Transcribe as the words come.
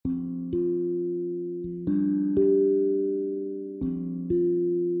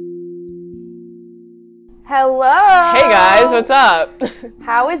Hello. Hey guys, what's up?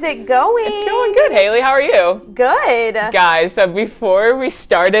 How is it going? It's going good, Haley. How are you? Good. Guys, so before we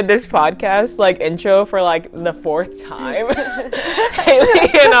started this podcast, intro for the fourth time, Haley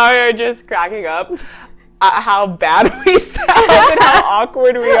and I are just cracking up at how bad we sound and how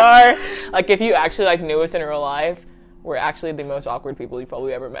awkward we are. If you actually knew us in real life, we're actually the most awkward people you've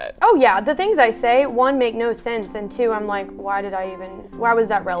probably ever met. Oh yeah, the things I say, one, make no sense, and two, I'm like, why was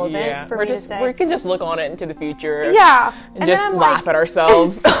that relevant for me to say? We can just look on it into the future. Yeah. And just laugh at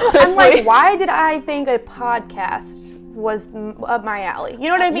ourselves. I'm like, why did I think a podcast was up my alley? You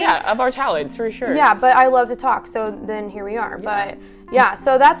know what I mean? Yeah, of our talents, for sure. Yeah, but I love to talk, so then here we are. Yeah. But yeah,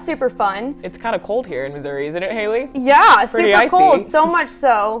 so that's super fun. It's kind of cold here in Missouri, isn't it, Haley? Yeah, super icy. cold. So much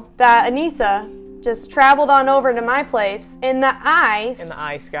so that Anissa just traveled on over to my place in the ice. In the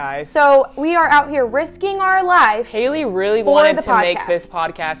ice, guys. So we are out here risking our life. Haley really wanted to make this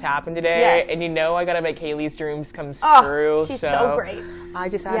podcast happen today. Yes. And I got to make Haley's dreams come true. She's so great. I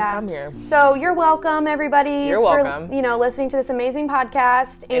just had to come here. So you're welcome, everybody. You're welcome. For, listening to this amazing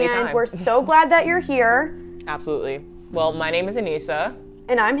podcast. Anytime. And we're so glad that you're here. Absolutely. Well, my name is Anissa.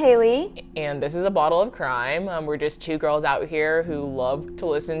 And I'm Haley. And this is A Bottle of Crime. We're just two girls out here who love to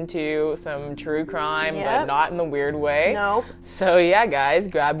listen to some true crime, but not in the weird way. Nope. So yeah, guys,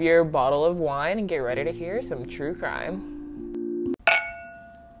 grab your bottle of wine and get ready to hear some true crime.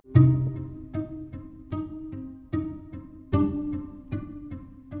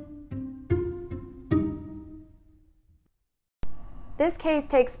 This case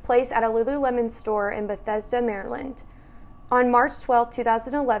takes place at a Lululemon store in Bethesda, Maryland. On March 12,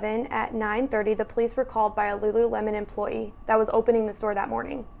 2011, at 9:30, the police were called by a Lululemon employee that was opening the store that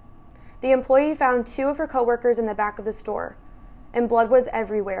morning. The employee found two of her coworkers in the back of the store, and blood was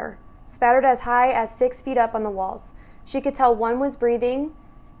everywhere, spattered as high as 6 feet up on the walls. She could tell one was breathing,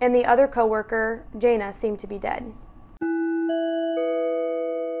 and the other coworker, Jana, seemed to be dead.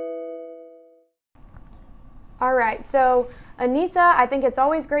 All right, so Anissa, I think it's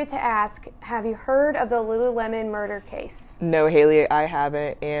always great to ask, have you heard of the Lululemon murder case? No, Haley, I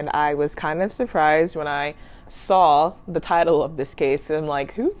haven't, and I was kind of surprised when I saw the title of this case. I'm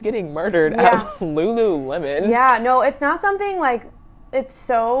like, who's getting murdered at Lululemon? Yeah, no, it's not something it's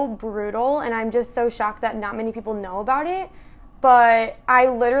so brutal, and I'm just so shocked that not many people know about it. But I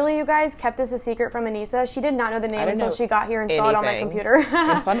literally, you guys, kept this a secret from Anissa. She did not know the name until she got here and saw it on my computer.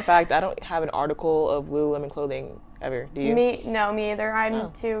 And fun fact, I don't have an article of Lululemon clothing ever. Do you? Me either.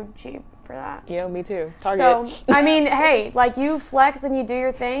 I'm too cheap for that. Me too. Target. So, I mean, hey, you flex and you do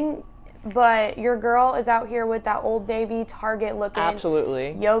your thing, but your girl is out here with that Old Navy Target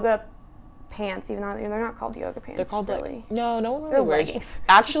looking yoga pants, even though they're not called yoga pants. They're called really. No one really wears leggings.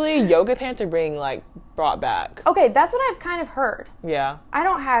 Actually, yoga pants are being brought back. Okay, that's what I've kind of heard. Yeah. I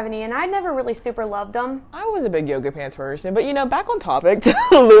don't have any, and I never really super loved them. I was a big yoga pants person, but back on topic to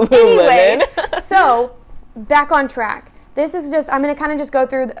Lululemon. Anyways, so back on track. This is I'm going to kind of just go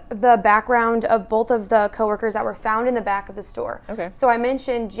through the background of both of the coworkers that were found in the back of the store. Okay. So I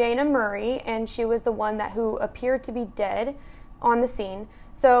mentioned Jana Murray, and she was the one who appeared to be dead on the scene.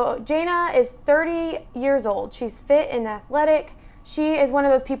 So Jana is 30 years old. She's fit and athletic. She is one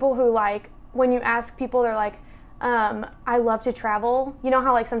of those people who, when you ask people, they're like, I love to travel. You know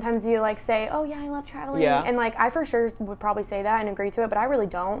how, sometimes you, say, oh, yeah, I love traveling. Yeah. And, I for sure would probably say that and agree to it, but I really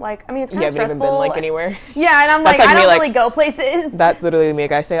don't. It's kind of stressful. You haven't even been, anywhere? Yeah, and I'm I don't really go places. That's literally me.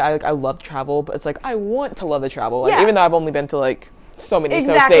 I say I love to travel, but it's I want to love to travel. Even though I've only been to, so many states.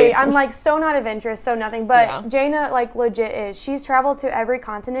 Exactly. I'm so not adventurous, so nothing. But Jana legit is. She's traveled to every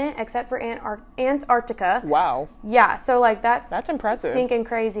continent except for Antarctica. Wow. Yeah. So that's impressive. Stinking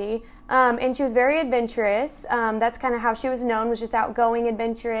crazy. And she was very adventurous. That's kind of how she was known. Was just outgoing,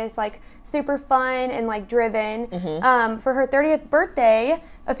 adventurous, super fun and driven. Mm-hmm. For her 30th birthday,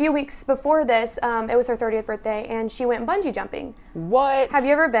 a few weeks before this, it was her 30th birthday, and she went bungee jumping. What? Have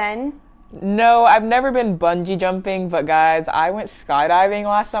you ever been? No, I've never been bungee jumping, but guys, I went skydiving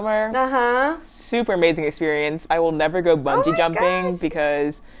last summer. Uh-huh. Super amazing experience. I will never go bungee jumping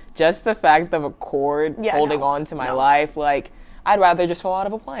because just the fact of a cord holding on to my life, I'd rather just fall out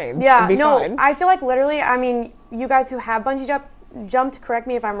of a plane. Yeah, and be fine. I feel literally, you guys who have bungee jumped, correct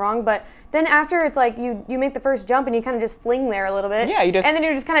me if I'm wrong, but then after it's you make the first jump and you kind of just fling there a little bit. Yeah, and then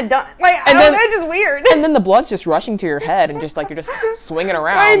you're just kind of done. It's just weird. And then the blood's just rushing to your head and just you're just swinging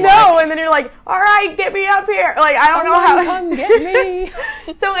around. I know, and then you're all right, get me up here. I don't know how. Come get me.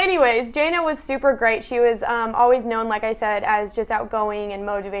 So anyways, Jana was super great. She was always known, like I said, as just outgoing and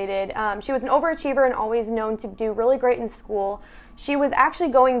motivated. She was an overachiever and always known to do really great in school. She was actually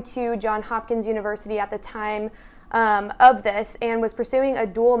going to Johns Hopkins University at the time of this and was pursuing a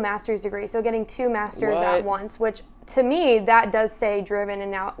dual master's degree, so getting 2 masters at once, which to me that does say driven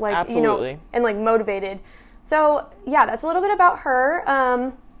and now like Absolutely. and like motivated. So yeah, that's a little bit about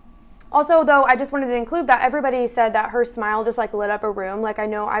her. Also, though, I just wanted to include that everybody said that her smile just like lit up a room. Like I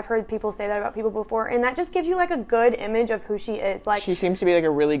know I've heard people say that about people before, and that just gives you like a good image of who she is. Like she seems to be like a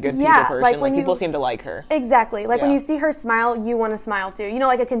really good people person. Like people seem to like her. Exactly. Like when you see her smile, you want to smile too. You know,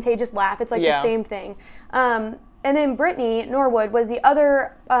 like a contagious laugh. It's like the same thing. And then Brittany Norwood was the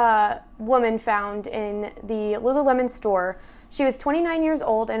other woman found in the Lululemon store. She was 29 years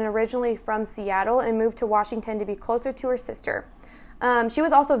old and originally from Seattle and moved to Washington to be closer to her sister. She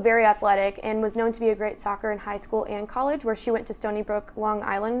was also very athletic and was known to be a great soccer in high school and college, where she went to Stony Brook, Long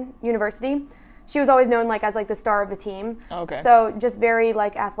Island University. She was always known like as like the star of the team. Okay. So just very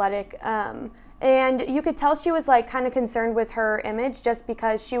like athletic. And you could tell she was like kind of concerned with her image just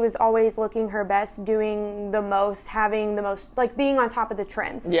because she was always looking her best, doing the most, having the most, like being on top of the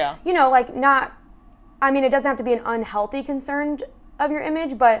trends. Yeah. You know, like not, I mean, it doesn't have to be an unhealthy concern of your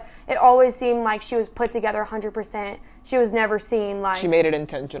image, but it always seemed like she was put together 100%. She was never seen like... She made it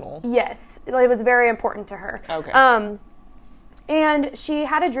intentional. Yes. It was very important to her. Okay. And she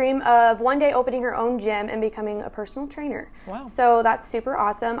had a dream of one day opening her own gym and becoming a personal trainer. Wow. So that's super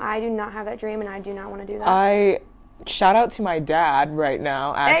awesome. I do not have that dream, and I do not want to do that. Shout out to my dad right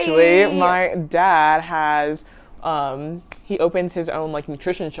now, actually. Hey! My dad has... he opens his own like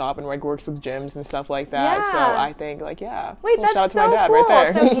nutrition shop and like works with gyms and stuff like that. Yeah. So I think like Wait, well, that's shout out to so my dad cool.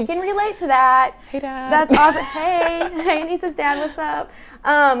 right there. So he can relate to that. Hey, Dad. That's awesome. Hey, Nisa's dad, what's up?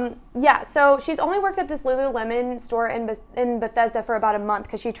 Yeah, so she's only worked at this Lululemon store in Bethesda for about a month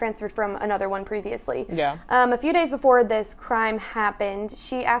because she transferred from another one previously. Yeah. A few days before this crime happened,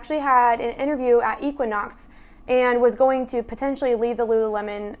 she actually had an interview at Equinox and was going to potentially leave the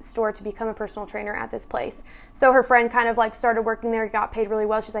Lululemon store to become a personal trainer at this place. So her friend kind of like started working there, got paid really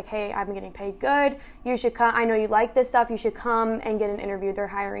well. She's like, hey, I've been getting paid good. You should come. I know you like this stuff. You should come and get an interview. They're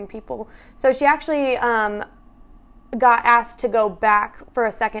hiring people. So she actually got asked to go back for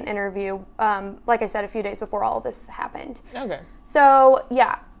a second interview, like I said, a few days before all of this happened. Okay. So,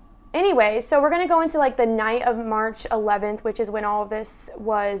 yeah. Anyway, so we're going to go into like the night of March 11th, which is when all of this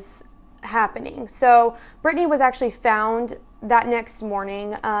was happening. So Brittany was actually found that next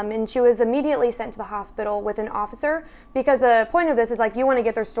morning, and she was immediately sent to the hospital with an officer, because the point of this is like you want to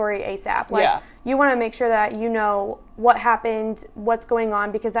get their story ASAP. Like you want to make sure that you know what happened, what's going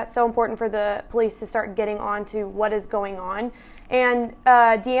on, because that's so important for the police to start getting on to what is going on. And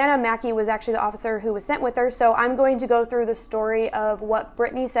Deanna Mackey was actually the officer who was sent with her, so I'm going to go through the story of what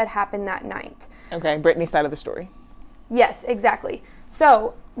Brittany said happened that night. Okay, Brittany's side of the story. Yes, exactly.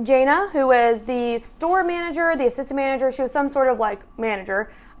 So Jana, who was the store manager, the assistant manager, she was some sort of like manager,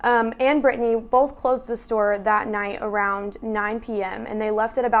 and Brittany both closed the store that night around 9 p.m. and they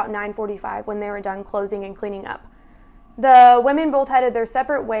left at about 9:45 when they were done closing and cleaning up. The women both headed their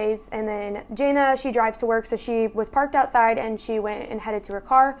separate ways, and then Jana, she drives to work, so she was parked outside and she went and headed to her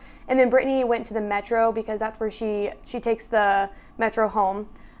car. And then Brittany went to the metro because that's where she takes the metro home.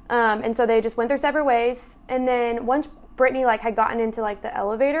 And so they just went their separate ways. And then once Brittany like had gotten into like the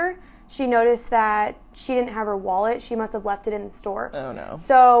elevator, she noticed that she didn't have her wallet. She must have left it in the store. Oh no.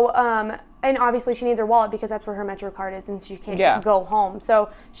 So and obviously she needs her wallet because that's where her metro card is and she can't go home. So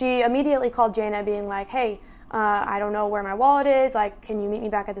she immediately called Jana being like, hey, I don't know where my wallet is. Like, can you meet me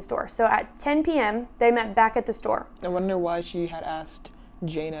back at the store? So at 10 p.m., they met back at the store. I wonder why she had asked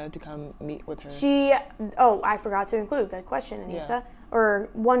Jana to come meet with her. I forgot to include. Good question, Anissa. Yeah. Or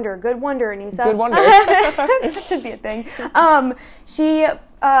good wonder, Anissa. Good wonder. That should be a thing. She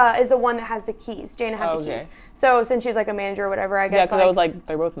is the one that has the keys. Jana had the keys. So since she's like a manager or whatever, I guess. Yeah, because I was like,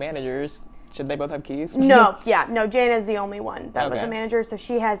 they're both managers. Should they both have keys? No, Jana's the only one that was a manager, so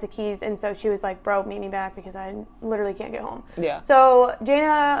she has the keys, and so she was like, bro, meet me back because I literally can't get home. Yeah. So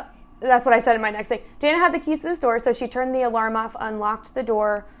Jana, that's what I said in my next thing. Jana had the keys to the store, so she turned the alarm off, unlocked the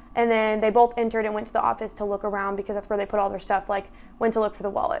door, and then they both entered and went to the office to look around because that's where they put all their stuff, like went to look for the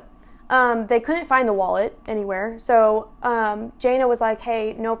wallet. They couldn't find the wallet anywhere, so Jana was like,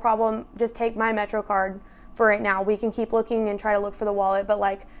 hey, no problem, just take my Metro card for right now. We can keep looking and try to look for the wallet, but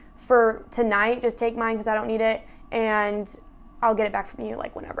like for tonight, just take mine because I don't need it, and I'll get it back from you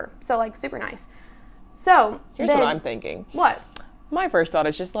like whenever. So like super nice. So here's what I'm thinking. What? My first thought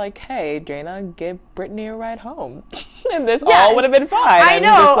is just like, hey, Jana, give Brittany a ride home. And this all would have been fine. I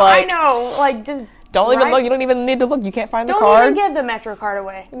know. Like, just don't even look. You don't even need to look. You can't find the card. Don't even give the Metro card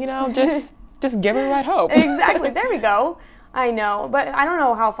away. You know, just give her a ride home. Exactly. There we go. I know. But I don't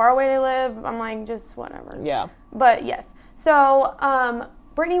know how far away they live. I'm like, just whatever. Yeah. But yes. So,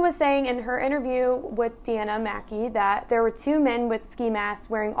 Brittany was saying in her interview with Deanna Mackey that there were 2 men with ski masks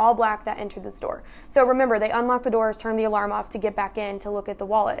wearing all black that entered the store. So remember, they unlocked the doors, turned the alarm off to get back in to look at the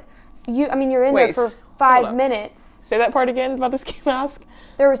wallet. You're in there for 5 minutes. Say that part again about the ski mask.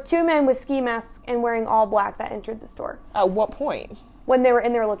 There was 2 men with ski masks and wearing all black that entered the store. At what point? When they were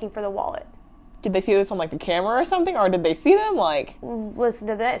in there looking for the wallet. Did they see this on like the camera or something, or did they see them like? Listen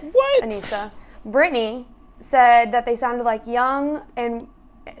to this, What? Anissa. Brittany said that they sounded young and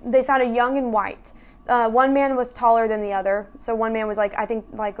white. One man was taller than the other. So one man was I think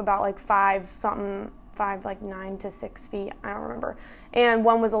about 9 to 6 feet. I don't remember. And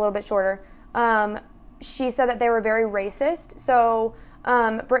one was a little bit shorter. She said that they were very racist. So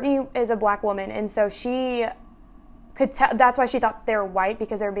Brittany is a black woman, and so she could tell. That's why she thought they were white,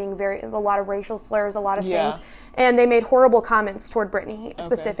 because they were being a lot of racial slurs, a lot of things, and they made horrible comments toward Brittany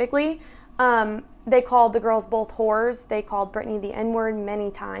specifically. They called the girls both whores. They called Brittany the N-word many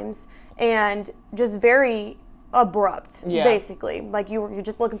times, and just very abrupt, basically. You're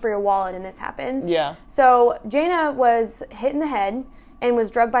just looking for your wallet and this happens. Yeah. So Jana was hit in the head and was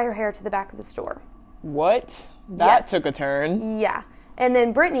drugged by her hair to the back of the store. What? That took a turn. Yeah. And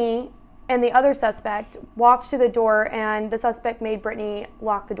then Brittany and the other suspect walked to the door, and the suspect made Brittany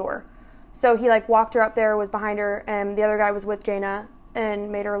lock the door. So he walked her up there, was behind her, and the other guy was with Jana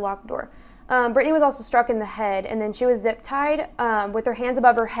and made her lock the door. Brittany was also struck in the head, and then she was zip tied with her hands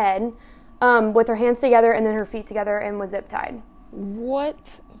above her head, with her hands together and then her feet together, and was zip tied. What?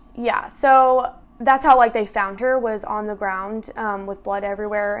 Yeah, so that's how they found her, was on the ground with blood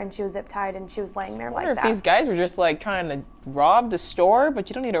everywhere, and she was zip tied and she was laying there like that. I wonder if these guys were just trying to rob the store, but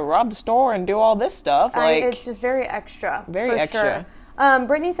you don't need to rob the store and do all this stuff. It's just very extra. Very extra. Sure.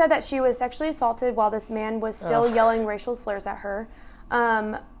 Brittany said that she was sexually assaulted while this man was still yelling racial slurs at her.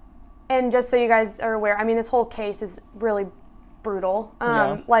 And just so you guys are aware, this whole case is really brutal,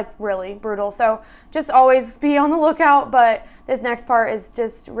 really brutal. So just always be on the lookout. But this next part is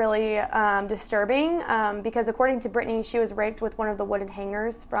just really disturbing because according to Brittany, she was raped with one of the wooden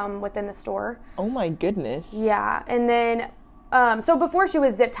hangers from within the store. Oh my goodness. Yeah, and then so before she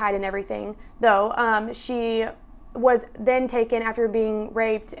was zip tied and everything, though, she was then taken after being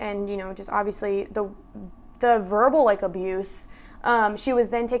raped and just obviously the verbal abuse. She was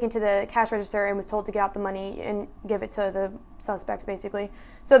then taken to the cash register and was told to get out the money and give it to the suspects, basically.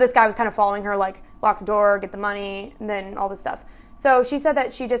 So this guy was kind of following her, lock the door, get the money, and then all this stuff. So she said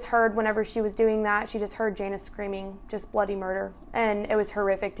that she just heard, whenever she was doing that, she just heard Jana screaming, just bloody murder. And it was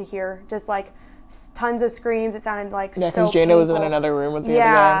horrific to hear, just tons of screams. It sounded so because Jana was in another room with the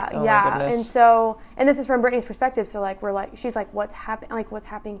other guy. Oh, yeah. And so, and this is from Brittany's perspective. So she's what's happening? What's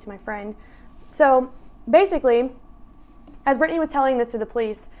happening to my friend? So basically, as Brittany was telling this to the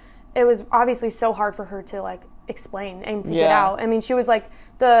police, it was obviously so hard for her to explain and to get out. She was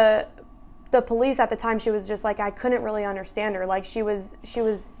the police at the time. She was just I couldn't really understand her. She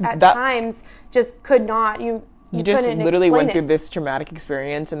was at times just could not. You just literally went through this traumatic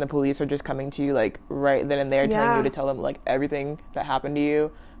experience, and the police are just coming to you right then and there, telling you to tell them everything that happened to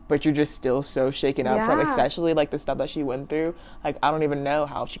you. But you're just still so shaken up from, especially the stuff that she went through. I don't even know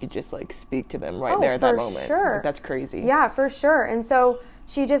how she could just speak to them right there at that moment. Sure. That's crazy. Yeah, for sure. And so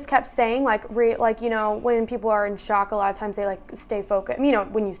she just kept saying when people are in shock, a lot of times they stay focused.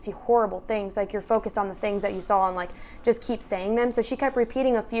 When you see horrible things, you're focused on the things that you saw and just keep saying them. So she kept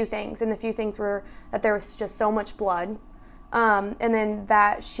repeating a few things, and the few things were that there was just so much blood, and then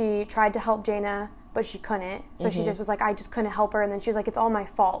that she tried to help Jana, but she couldn't. So she just was I just couldn't help her. And then she was it's all my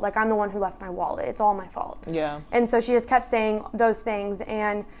fault. I'm the one who left my wallet. It's all my fault. Yeah. And so she just kept saying those things.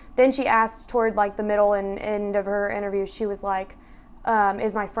 And then she asked toward the middle and end of her interview, she was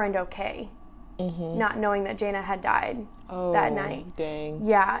is my friend okay? Not knowing that Jana had died that night. Dang.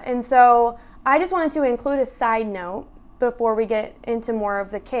 Yeah. And so I just wanted to include a side note before we get into more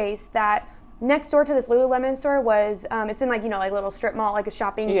of the case that next door to this Lululemon store was, it's in little strip mall, a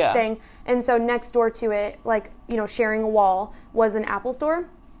shopping thing. And so next door to it, sharing a wall, was an Apple store.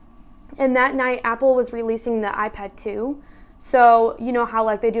 And that night, Apple was releasing the iPad 2. So,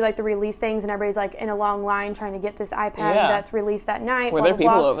 how they do the release things and everybody's in a long line trying to get this iPad that's released that night. Were there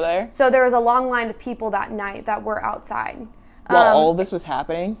people over there? So there was a long line of people that night that were outside. While all this was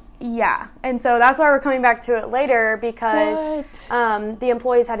happening? Yeah. And so that's why we're coming back to it later, because the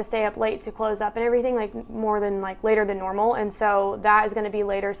employees had to stay up late to close up and everything, more than later than normal. And so that is going to be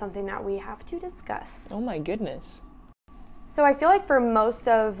later something that we have to discuss. Oh my goodness. So I feel for most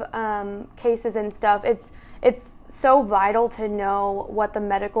of cases and stuff, it's so vital to know what the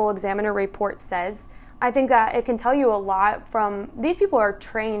medical examiner report says. I think that it can tell you a lot from, these people are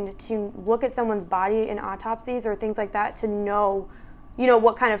trained to look at someone's body in autopsies or things like that to know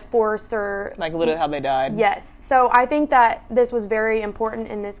what kind of force or... Like, literally how they died. Yes. So I think that this was very important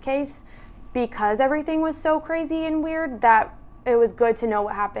in this case because everything was so crazy and weird that it was good to know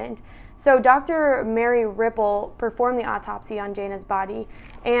what happened. So Dr. Mary Ripple performed the autopsy on Jana's body,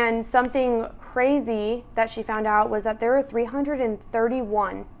 and something crazy that she found out was that there were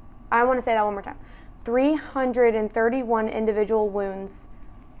 331, I want to say that one more time, 331 individual wounds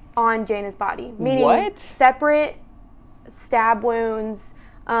on Jana's body. Meaning what? Separate stab wounds,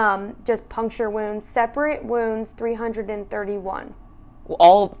 just puncture wounds, separate wounds, 331.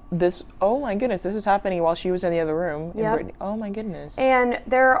 All this, oh my goodness, this is happening while she was in the other room. Yep. Oh my goodness. And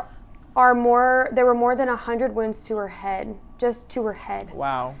there were more than 100 wounds to her head, just to her head.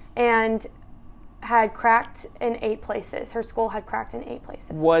 Wow. And had cracked in 8 places. Her skull had cracked in 8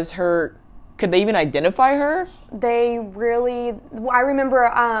 places. Could they even identify her? I remember,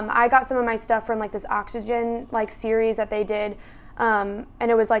 I got some of my stuff from like this Oxygen like series that they did. And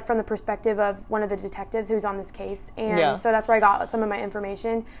it was like from the perspective of one of the detectives who's on this case. And so that's where I got some of my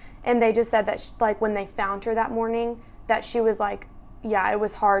information. And they just said that like when they found her that morning, that she was like, it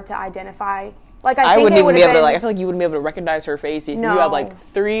was hard to identify. Like I think wouldn't even be able to, I feel like you wouldn't be able to recognize her face if you have like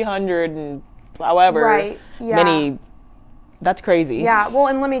 300 and however many. That's crazy. Yeah, well,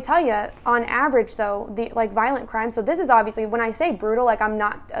 and let me tell you, on average, though, the like violent crimes. So this is obviously, when I say brutal, like I'm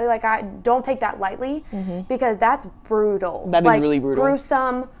not, like I don't take that lightly, because that's brutal. That is like, really brutal.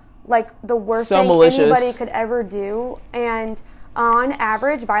 Gruesome, like the worst so thing malicious. Anybody could ever do. And on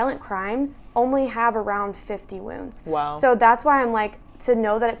average, violent crimes only have around 50 wounds. Wow. So that's why I'm like, to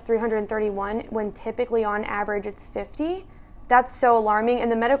know that it's 331 when typically on average it's 50. That's so alarming.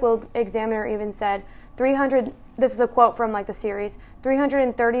 And the medical examiner even said 300. This is a quote from like the series.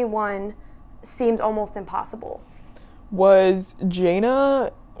 331 seems almost impossible. Was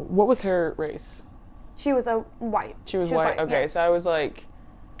Jana? What was her race? She was white. She was white. Okay, yes. So I was like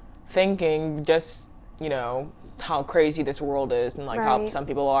thinking, just how crazy this world is, and like how some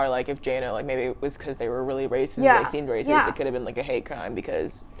people are. Like if Jana, like maybe it was because they were really racist, they seemed racist. It could have been like a hate crime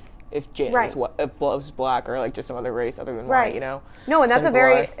because if Jana was black or like just some other race other than white, No, and that's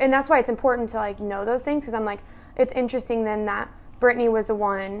and that's why it's important to like know those things, because I'm like, it's interesting then that Brittany was the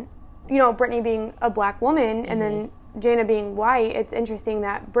one, Brittany being a black woman and then Jana being white. It's interesting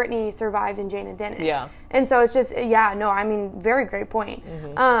that Brittany survived and Jana didn't. Yeah. And so it's just very great point.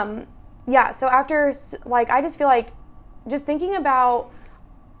 So after, like, I just feel like, just thinking about,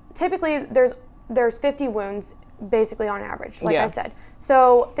 typically there's 50 wounds basically on average, like I said.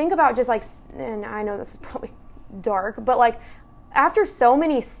 So think about just like, and I know this is probably dark, but like after so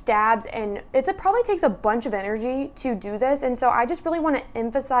many stabs, and it probably takes a bunch of energy to do this, and so I just really want to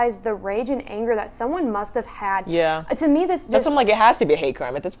emphasize the rage and anger that someone must have had. Yeah. To me, that's I'm like, it has to be a hate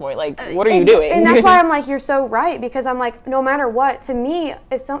crime at this point. Like, what are you doing? And that's why I'm like, you're so right, because I'm like, no matter what, to me,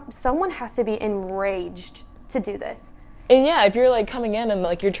 if someone has to be enraged to do this. And if you're like coming in and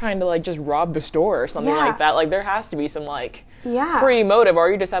like you're trying to like just rob the store or something like that, like there has to be some like pre-motive,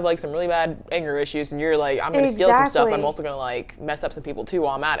 or you just have like some really bad anger issues and you're like, I'm going to steal some stuff, but I'm also going to like mess up some people too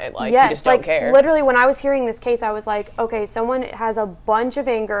while I'm at it. Like, you just don't care. Literally, when I was hearing this case, I was like, okay, someone has a bunch of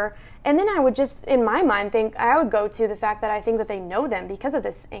anger, and then I would just, in my mind, I would go to the fact that I think that they know them because of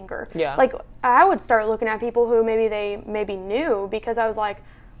this anger. Yeah. Like, I would start looking at people who maybe knew, because I was like,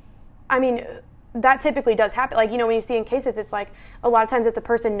 I mean, that typically does happen. Like, when you see in cases, it's like a lot of times if the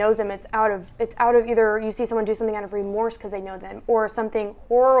person knows them, it's out of either you see someone do something out of remorse because they know them, or something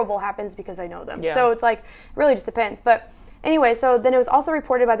horrible happens because they know them. Yeah. So it's like, it really just depends. But anyway, so then it was also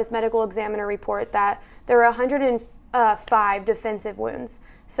reported by this medical examiner report that there were 105 defensive wounds.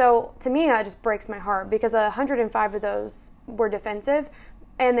 So to me, that just breaks my heart, because 105 of those were defensive,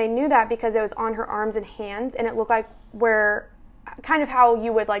 and they knew that because it was on her arms and hands, and it looked like kind of how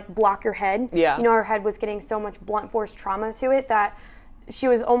you would like block your head. Yeah. Her head was getting so much blunt force trauma to it that she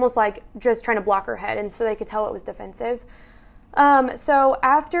was almost like just trying to block her head, and so they could tell it was defensive. So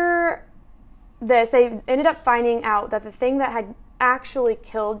after this, they ended up finding out that the thing that had actually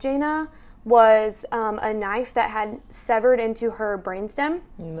killed Jana was a knife that had severed into her brainstem.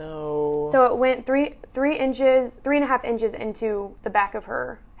 No. So it went 3.5 inches into the back of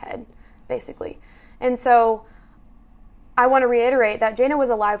her head, basically. And so I want to reiterate that Jana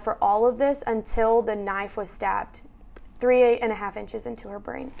was alive for all of this until the knife was stabbed 3.5 inches into her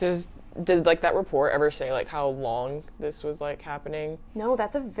brain. Did like that report ever say like how long this was like happening? No,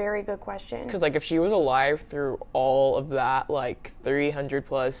 that's a very good question. Because like if she was alive through all of that, like 300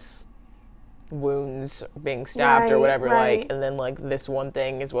 plus wounds being stabbed or whatever, like, and then like this one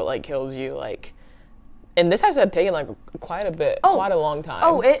thing is what like kills you, like, and this has taken like quite a long time.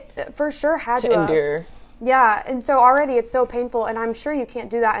 Oh, it for sure had to endure. Yeah, and so already it's so painful, and I'm sure you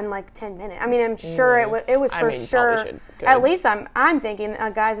can't do that in like 10 minutes. I mean, I'm sure it was for sure. At least I'm thinking,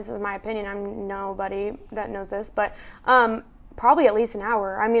 guys, this is my opinion. I'm nobody that knows this, but probably at least an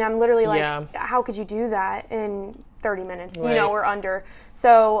hour. I mean, I'm literally like, how could you do that in 30 minutes, right. Or under?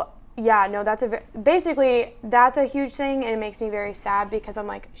 So yeah, no, basically that's a huge thing, and it makes me very sad because I'm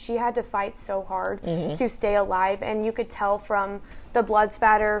like, she had to fight so hard to stay alive, and you could tell from the blood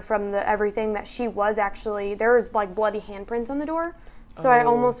spatter, from the everything, that she was actually, there was like bloody handprints on the door. So I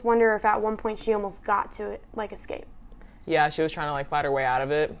almost wonder if at one point she almost got to like escape. Yeah, she was trying to like fight her way out of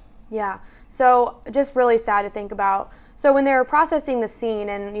it. Yeah. So just really sad to think about. So when they were processing the scene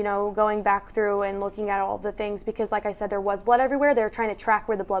and, going back through and looking at all the things, because like I said, there was blood everywhere, they were trying to track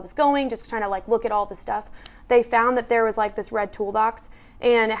where the blood was going, just trying to like look at all the stuff. They found that there was like this red toolbox,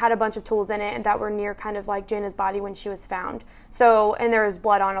 and it had a bunch of tools in it and that were near kind of like Jana's body when she was found. So, and there was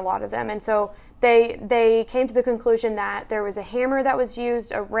blood on a lot of them. And so they came to the conclusion that there was a hammer that was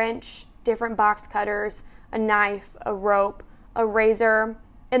used, a wrench, different box cutters, a knife, a rope, a razor,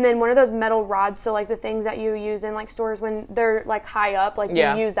 and then one of those metal rods, so like the things that you use in like stores when they're like high up, like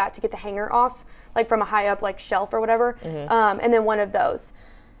you use that to get the hanger off, like from a high up like shelf or whatever, and then one of those.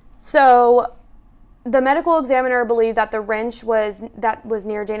 So the medical examiner believed that the wrench that was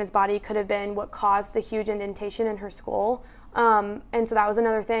near Jana's body could have been what caused the huge indentation in her skull, and so that was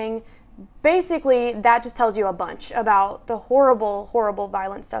another thing. Basically, that just tells you a bunch about the horrible, horrible,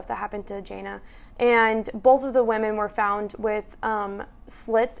 violent stuff that happened to Jana. And both of the women were found with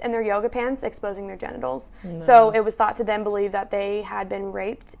slits in their yoga pants exposing their genitals. No. So it was thought to then believe that they had been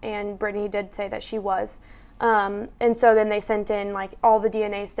raped, and Brittany did say that she was. And so then they sent in like all the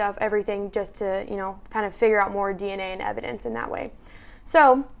DNA stuff, everything, just to, kind of figure out more DNA and evidence in that way.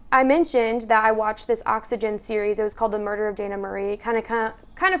 So I mentioned that I watched this Oxygen series. It was called The Murder of Jana Marie, kind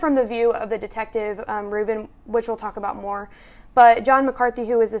of from the view of the detective, Reuben, which we'll talk about more. But John McCarthy,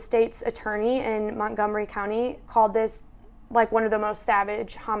 who was the state's attorney in Montgomery County, called this like one of the most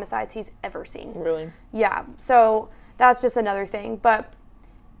savage homicides he's ever seen. Really? Yeah. So that's just another thing. But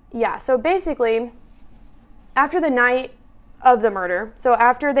yeah, so basically, after the night of the murder, so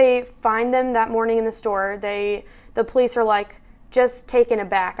after they find them that morning in the store, the police are like just taken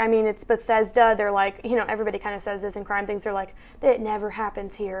aback. I mean, it's Bethesda. They're like, everybody kind of says this in crime things. They're like, it never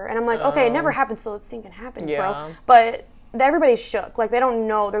happens here. And I'm like, okay, it never happens till it stinking happens, bro. But everybody's shook. Like, they don't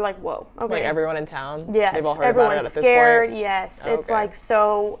know. They're like, whoa, okay. Like, everyone in town? Yes. They've all heard Everyone's about it at this scared. point? Yes. Oh, it's like,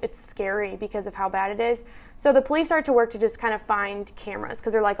 so it's scary because of how bad it is. So the police start to work to just kind of find cameras,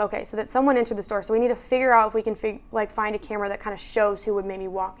 because they're like, okay, so that someone entered the store, so we need to figure out if we can find a camera that kind of shows who would maybe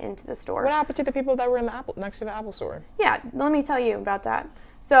walk into the store. What happened to the people that were next to the Apple store? Yeah, let me tell you about that.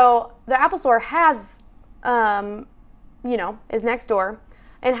 So the Apple store has, is next door,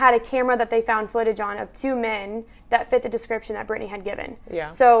 and had a camera that they found footage on of two men that fit the description that Brittany had given. Yeah.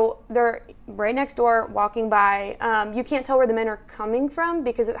 So they're right next door, walking by. You can't tell where the men are coming from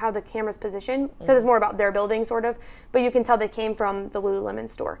because of how the camera's positioned, because it's more about their building, sort of. But you can tell they came from the Lululemon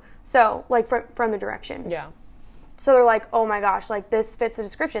store. So, like, from the direction. Yeah. So they're like, oh my gosh, like, this fits the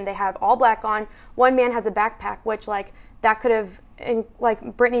description. They have all black on. One man has a backpack, which, like, that could have,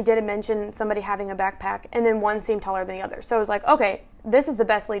 like, Brittany did mention somebody having a backpack, and then one seemed taller than the other. So it was like, okay, this is the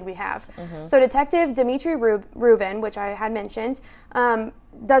best lead we have. So Detective Dimitri Reuben, which I had mentioned,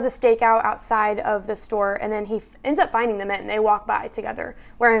 does a stakeout outside of the store, and then he ends up finding the men. They walk by together,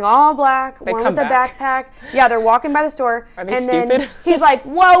 wearing all black, one with a backpack. Yeah, they're walking by the store. Are they and stupid? Then he's like,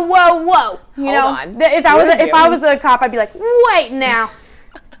 whoa, whoa, whoa. Hold on. If I was a cop, I'd be like, wait now.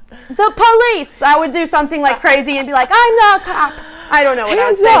 The police! I would do something like crazy and be like, I'm not a cop. I don't know what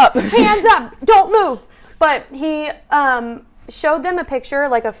I would say. Hands up! Hands up! Don't move! But he showed them a picture,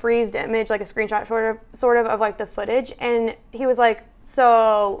 like a freezed image, like a screenshot sort of like the footage, and he was like,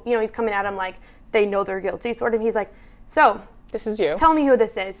 so, he's coming at him like they know they're guilty, sort of. He's like, so, this is you. Tell me who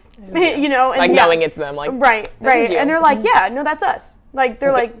this is. And like, knowing it's them. Like, right. And they're like, yeah, no, that's us. Like,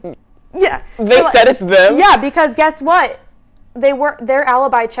 they're like, yeah. They said it's them? Yeah, because guess what? Their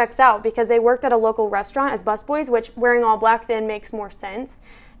alibi checks out because they worked at a local restaurant as busboys, which wearing all black then makes more sense.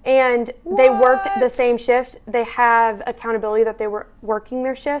 And they worked the same shift. They have accountability that they were working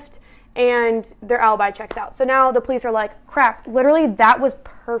their shift, and their alibi checks out. So now the police are like, crap, literally that was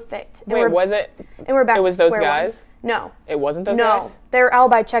perfect. And was it? And we're back to those guys? No. It wasn't those guys? No. Their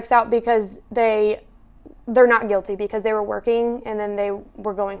alibi checks out because they're not guilty because they were working and then they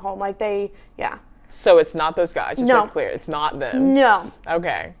were going home. So it's not those guys, just no. to be clear. It's not them. No.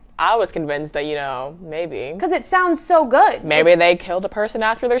 Okay. I was convinced that, maybe. Because it sounds so good. Maybe they killed a person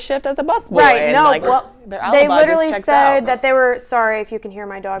after their shift as a busboy. Right, no. Their they alibi literally just checks said out. that they were, sorry if you can hear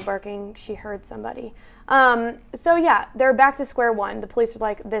my dog barking. She heard somebody. So yeah, they're back to square one. The police are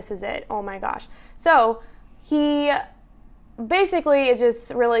like, this is it. Oh my gosh. So he basically is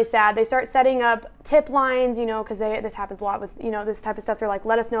just really sad. They start setting up tip lines, you know, because this happens a lot with, you know, this type of stuff. They're like,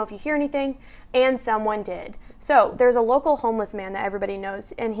 let us know if you hear anything. And someone did. So there's a local homeless man that everybody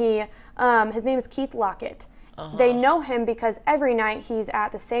knows. And his name is Keith Lockett. They know him because every night he's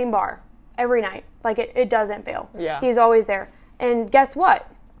at the same bar. Every night. Like, it doesn't fail. Yeah. He's always there. And guess what?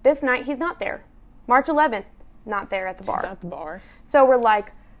 This night he's not there. March 11th, not there at the bar. He's at the bar. So we're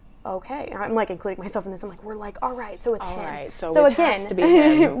like, okay. I'm like including myself in this. I'm like, we're like, all right, so it's him. All right, so it again, has to be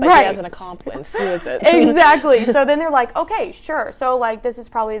him, but right. he has an accomplice. Who is it? Exactly. So then they're like, okay, sure. So like, this is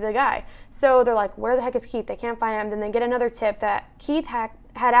probably the guy. So they're like, where the heck is Keith? They can't find him. Then they get another tip that Keith had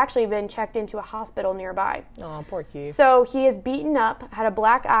actually been checked into a hospital nearby. Oh, poor Keith. So he is beaten up, had a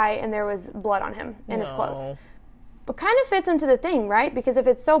black eye, and there was blood on him in his clothes. But kind of fits into the thing, right? Because if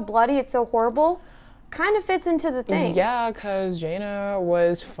it's so bloody, it's so horrible, kind of fits into the thing. Yeah, because Jaina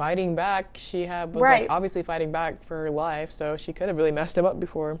was fighting back. She was like, obviously fighting back for her life, so she could have really messed him up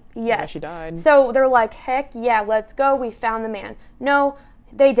before she died. So they're like, heck yeah, let's go. We found the man. No,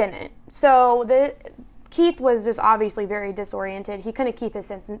 they didn't. So Keith was just obviously very disoriented. He couldn't keep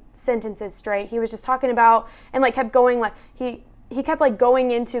his sentences straight. He was just talking about, and like kept going, like he kept like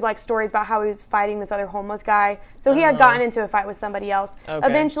going into like stories about how he was fighting this other homeless guy. So he had gotten into a fight with somebody else. Okay.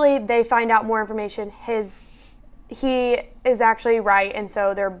 Eventually they find out more information. He is actually right, and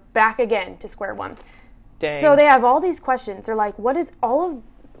so they're back again to square one. Dang. So they have all these questions. They're like, what is all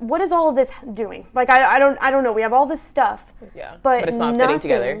of this doing? Like I don't know. We have all this stuff. Yeah. But it's not nothing, fitting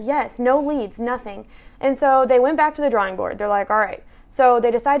together. Yes, no leads, nothing. And so they went back to the drawing board. They're like, all right. So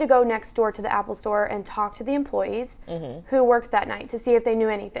they decided to go next door to the Apple store and talk to the employees who worked that night to see if they knew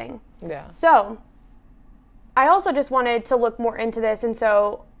anything. Yeah. So I also just wanted to look more into this, and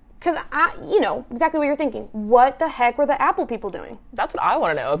so, because you know exactly what you're thinking. What the heck were the Apple people doing? That's what I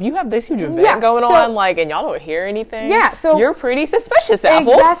want to know. If you have this huge event going on, like, and y'all don't hear anything, so you're pretty suspicious,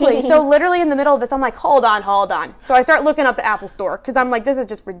 Apple. Exactly. So literally in the middle of this, I'm like, hold on. So I start looking up the Apple store because I'm like, this is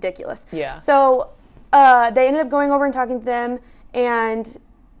just ridiculous. Yeah. So they ended up going over and talking to them, and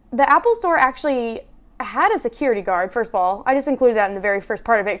the Apple store actually had a security guard. First of all, I just included that in the very first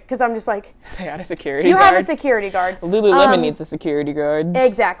part of it because I'm just like, they had a security guard. You have a security guard. Lululemon needs a security guard.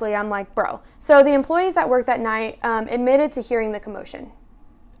 Exactly. I'm like, bro. So the employees that worked that night admitted to hearing the commotion.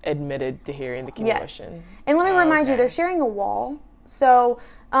 Admitted to hearing the commotion. Yes. And let me remind you, they're sharing a wall. So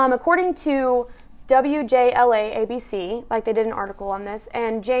according to WJLA ABC, like they did an article on this,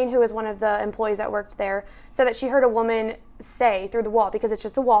 and Jane, who is one of the employees that worked there, said that she heard a woman say through the wall, because it's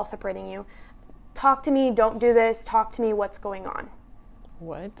just a wall separating you, talk to me, don't do this, talk to me, what's going on?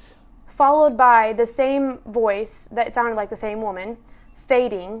 What? Followed by the same voice that sounded like the same woman,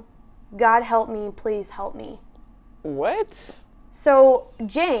 fading, God help me, please help me. What? So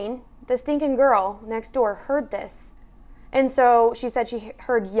Jane, the stinking girl next door, heard this. And so she said she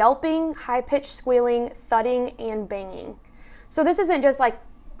heard yelping, high-pitched squealing, thudding, and banging. So this isn't just like,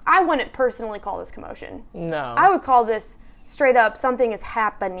 I wouldn't personally call this commotion. No. I would call this straight up, something is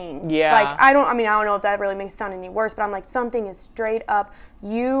happening. Yeah. Like, I don't know if that really makes it sound any worse, but I'm like, something is straight up,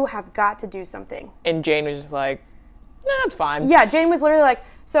 you have got to do something. And Jane was just like, no, that's fine. Yeah, Jane was literally like,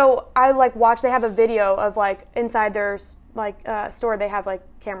 so I like watched, they have a video of like inside their store, they have like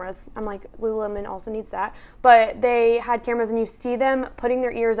cameras. I'm like, Lululemon also needs that. But they had cameras and you see them putting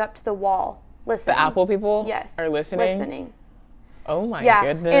their ears up to the wall, listening. The Apple people yes, are listening? Listening. Oh my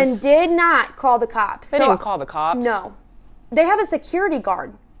goodness. And did not call the cops. They didn't call the cops? No. They have a security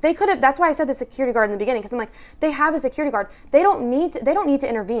guard. They could have, that's why I said the security guard in the beginning, because I'm like, they have a security guard. They don't need to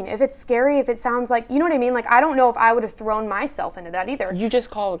intervene. If it's scary, if it sounds like, you know what I mean? Like, I don't know if I would have thrown myself into that either. You just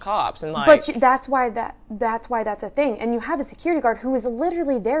call the cops and like. But that's why that's a thing. And you have a security guard who is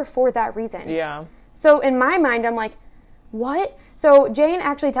literally there for that reason. Yeah. So in my mind, I'm like, what? So Jane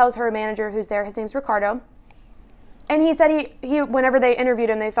actually tells her manager who's there, his name's Ricardo. And he said he whenever they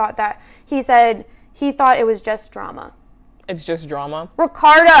interviewed him, he said he thought it was just drama. It's just drama.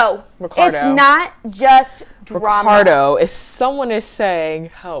 Ricardo. It's not just drama. Ricardo, if someone is saying,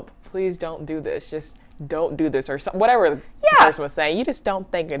 help, please don't do this, just don't do this, or whatever the person was saying, you just don't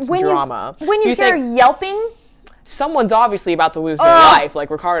think it's drama. When you hear yelping, someone's obviously about to lose their life. Like,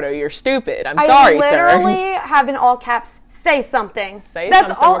 Ricardo, you're stupid. I'm sorry, sir. I literally have in all caps, say something.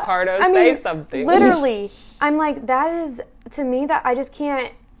 That's something, Ricardo. Say something. Literally. I'm like, that is, to me, that I just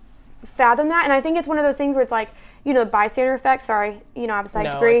can't fathom that. And I think it's one of those things where it's like, you know, bystander effect. Sorry, you know, I have a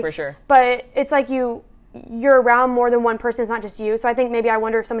psych degree. For sure. But it's like you're around more than one person, it's not just you. So I think maybe I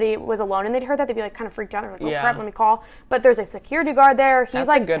wonder if somebody was alone and they'd heard that, they'd be like kind of freaked out. They're like, oh crap, let me call. But there's a security guard there. He's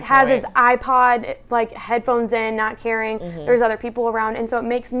like has his iPod, like headphones in, not caring. There's other people around. And so it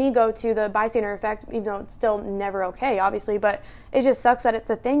makes me go to the bystander effect, even though it's still never okay, obviously. But it just sucks that it's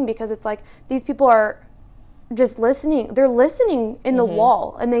a thing, because it's like these people are just listening. They're listening in the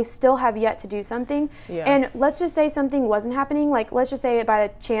wall, and they still have yet to do something. And let's just say something wasn't happening. Like, let's just say by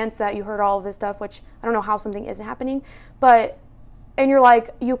the chance that you heard all of this stuff, which I don't know how something isn't happening, and you're like,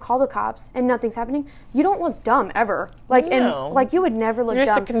 you call the cops and nothing's happening. You don't look dumb ever. Like, and like you would never look dumb. You're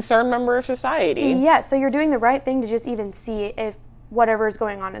just a concerned member of society. Yeah. So you're doing the right thing to just even see if whatever is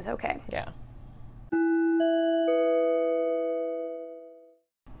going on is okay. Yeah.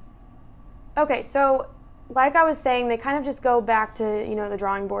 Okay. So, like I was saying, they kind of just go back to, the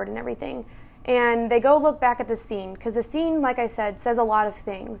drawing board and everything. And they go look back at the scene, because the scene, like I said, says a lot of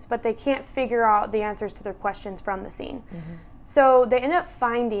things, but they can't figure out the answers to their questions from the scene. So they end up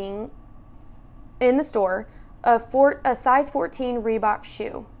finding in the store a size 14 Reebok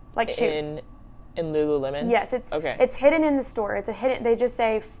shoe, like shoes. In Lululemon? Yes, it's hidden in the store. It's a hidden. They just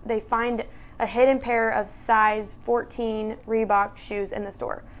say they find a hidden pair of size 14 Reebok shoes in the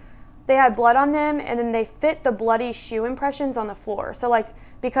store. They had blood on them, and then they fit the bloody shoe impressions on the floor. So, like,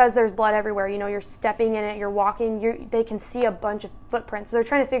 because there's blood everywhere, you're stepping in it, you're walking, they can see a bunch of footprints. So they're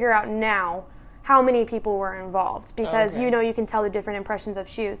trying to figure out now how many people were involved, because, you can tell the different impressions of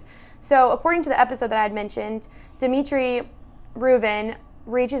shoes. So, according to the episode that I had mentioned, Dimitri Reuven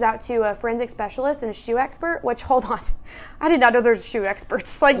reaches out to a forensic specialist and a shoe expert, which, hold on, I did not know there's shoe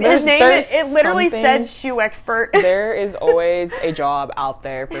experts. Like, his name, it literally said shoe expert. There is always a job out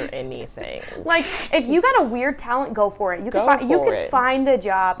there for anything. Like, if you got a weird talent, go for it. You could find a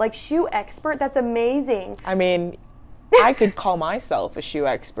job. Like, shoe expert, that's amazing. I mean, I could call myself a shoe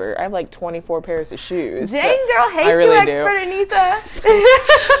expert. I have like 24 pairs of shoes. Dang, girl. Hey, shoe expert,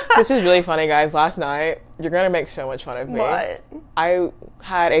 Anissa. This is really funny, guys. Last night, you're going to make so much fun of me. What? I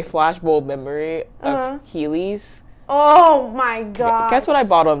had a flashbulb memory of Heelys. Oh, my God. Guess what I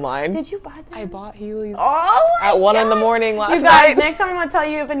bought online? Did you buy that? I bought Heelys at 1 in the morning last night. You guys, next time I'm going to tell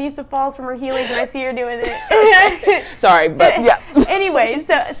you if Anissa falls from her Heelys and I see her doing it. Sorry, but yeah. Anyways,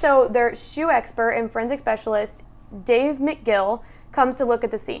 so their shoe expert and forensic specialist, Dave McGill, comes to look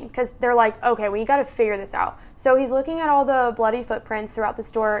at the scene, because they're like, okay, we got to figure this out. So he's looking at all the bloody footprints throughout the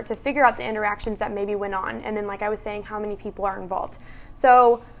store to figure out the interactions that maybe went on, and then, like I was saying, how many people are involved.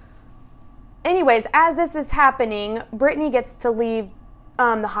 So anyways, as this is happening, Brittany gets to leave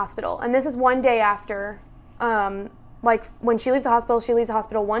the hospital, and this is one day after, like, when she leaves the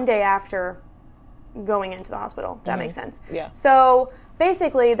hospital 1 day after going into the hospital. That makes sense. Yeah. So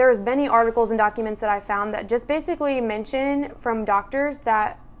basically, there's many articles and documents that I found that just basically mention from doctors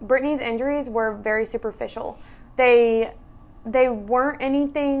that Brittany's injuries were very superficial. They weren't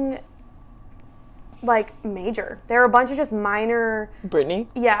anything like major. They were a bunch of just minor. Brittany?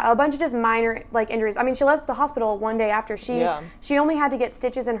 Yeah, a bunch of just minor like injuries. I mean, she left the hospital 1 day after. She only had to get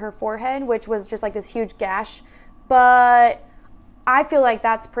stitches in her forehead, which was just like this huge gash. But I feel like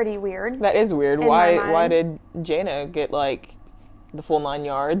that's pretty weird. That is weird. Why did Jana get like the full 9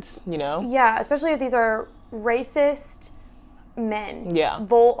 yards, Yeah, especially if these are racist men. Yeah.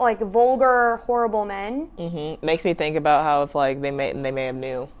 Vulgar, horrible men. Makes me think about how if like they may have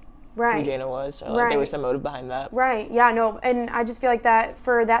knew who Jana was, or like there was some motive behind that. Right. Yeah, no, and I just feel like that,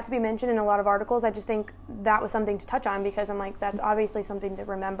 for that to be mentioned in a lot of articles, I just think that was something to touch on, because I'm like, that's obviously something to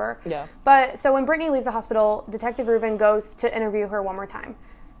remember. Yeah. But so when Brittany leaves the hospital, Detective Reuven goes to interview her one more time.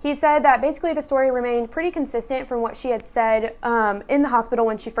 He said that basically the story remained pretty consistent from what she had said in the hospital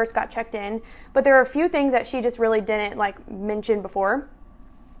when she first got checked in, but there are a few things that she just really didn't like mention before.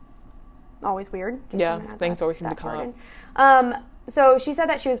 Always weird. Yeah, things always seem to come up. So she said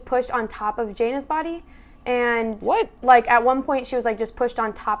that she was pushed on top of Jana's body, and like at one point she was like just pushed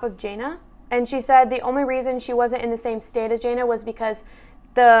on top of Jana, and she said the only reason she wasn't in the same state as Jana was because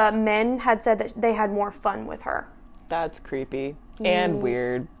the men had said that they had more fun with her. That's creepy and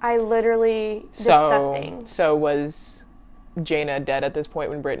weird. I literally disgusting. So was Jana dead at this point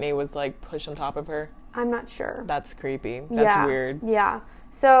when Brittany was like pushed on top of her? I'm not sure. That's creepy. That's weird. Yeah.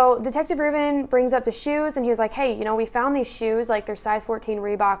 So Detective Reuven brings up the shoes, and he was like, hey, we found these shoes, like they're size 14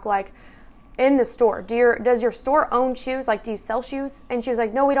 Reebok, like in the store. Does your store own shoes? Like, do you sell shoes? And she was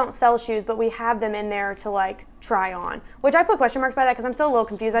like, no, we don't sell shoes, but we have them in there to like try on. Which I put question marks by that, because I'm still a little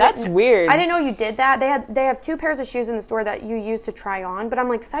confused. That's weird. I didn't know you did that. They have 2 pairs of shoes in the store that you use to try on, but I'm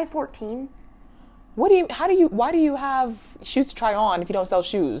like, size 14? Why do you have shoes to try on if you don't sell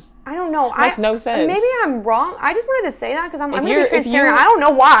shoes? I don't know. It makes no sense. Maybe I'm wrong. I just wanted to say that because I'm going to be transparent. I don't know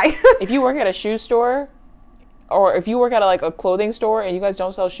why. If you work at a shoe store, or if you work at a clothing store and you guys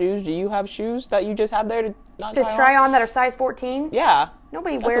don't sell shoes, do you have shoes that you just have there to not try on that are size 14? Yeah.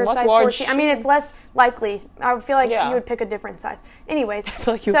 Nobody wears size 14. I mean, it's less likely. I feel like you would pick a different size. Anyways. I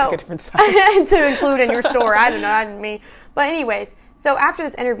feel like you would pick a different size. To include in your store. I don't know. I didn't mean. But anyways, so after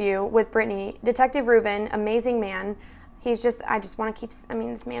this interview with Brittany, Detective Reuven, amazing man, I just want to keep,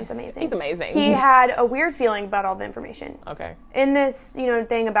 this man's amazing. He's amazing. He had a weird feeling about all the information. Okay. In this,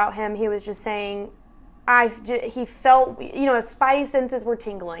 thing about him, he was just saying, he felt, his spidey senses were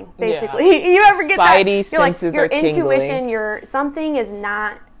tingling, basically. Yeah. You ever get spidey that? You're like, senses your are intuition, tingling. Something is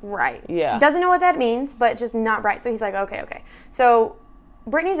not right. Yeah. Doesn't know what that means, but just not right. So he's like, okay. So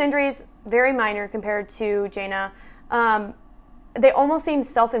Brittany's injuries, very minor compared to Jana. They almost seem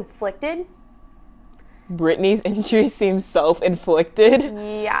self-inflicted. Brittany's injuries seem self-inflicted?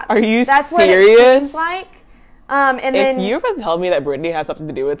 Yeah. Are you That's serious? What it seems like. And if you're going to tell me that Brittany has something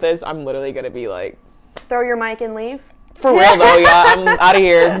to do with this, I'm literally going to be like... Throw your mic and leave? For real, though, yeah. I'm out of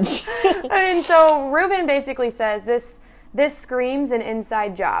here. And so Reuven basically says, this screams an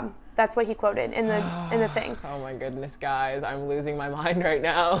inside job. That's what he quoted in the thing. Oh my goodness, guys. I'm losing my mind right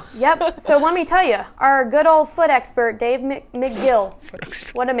now. Yep. So let me tell you, our good old foot expert, Dave McGill,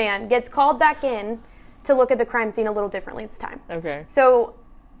 what a man, gets called back in to look at the crime scene a little differently this time. Okay. So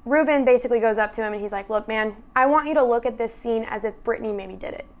Reuven basically goes up to him and he's like, look, man, I want you to look at this scene as if Brittany maybe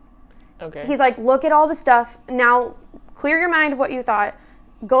did it. Okay. He's like, look at all the stuff. Now, clear your mind of what you thought.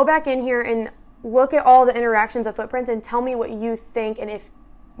 Go back in here and look at all the interactions of footprints and tell me what you think and if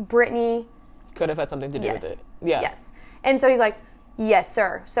Brittany could have had something to do with it. Yeah. Yes. And so he's like, yes,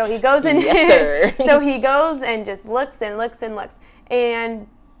 sir. So he goes in. Yes, sir. So he goes and just looks and looks and looks. And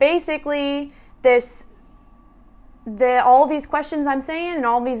basically all these questions I'm saying and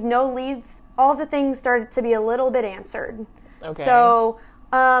all these no leads, all the things started to be a little bit answered. Okay. So,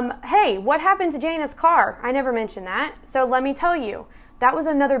 hey, what happened to Jana's car? I never mentioned that. So let me tell you, that was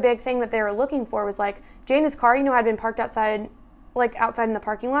another big thing that they were looking for was like Jana's car, had been parked outside in the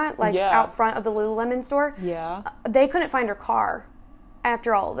parking lot, out front of the Lululemon store. Yeah. They couldn't find her car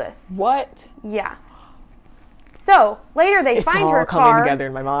after all of this. What? Yeah. So later they find her car. It's all coming together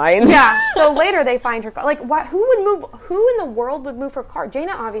in my mind. Yeah. So later they find her car. Like, what? Who in the world would move her car?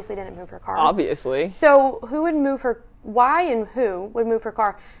 Jana obviously didn't move her car. Obviously. So who would move her? Why and who would move her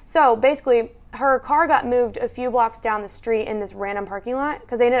car? So basically, her car got moved a few blocks down the street in this random parking lot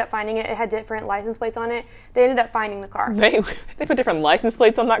because they ended up finding it. It had different license plates on it. They ended up finding the car. They put different license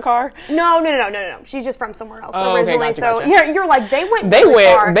plates on that car? No. She's just from somewhere else Okay, originally. gotcha, so gotcha. You're like they went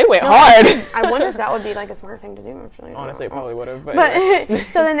hard. I wonder if that would be like a smart thing to do. Actually, honestly, it probably would have. But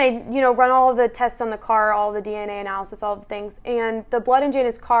so then they run all of the tests on the car, all the DNA analysis, all the things, and the blood in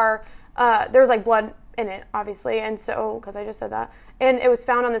Jana's car. There was blood in it, obviously, and so because I just said that, and it was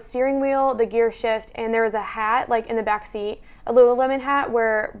found on the steering wheel, the gear shift, and there was a hat in the back seat, a Lululemon hat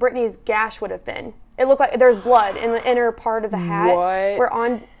where Brittany's gash would have been. It looked like there's blood in the inner part of the hat. What? Where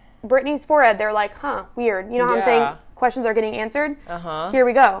on Brittany's forehead, they're like, weird. You know how I'm saying questions are getting answered? Here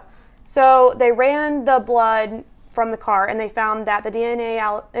we go. So they ran the blood from the car, and they found that the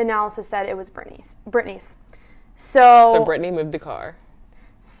DNA analysis said it was Brittany's. So Brittany moved the car.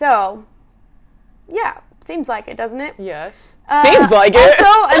 So, yeah, seems like it, doesn't it? Yes. Seems like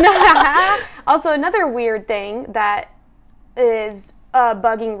it. Also, another weird thing that is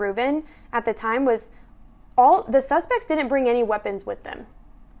bugging Reuven at the time was all the suspects didn't bring any weapons with them.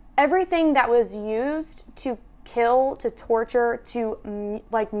 Everything that was used to kill, to torture, to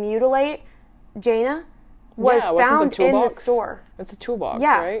mutilate Jana was found in the store. It's a toolbox,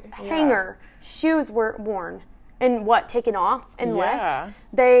 right? Hanger, shoes were worn. And taken off and left.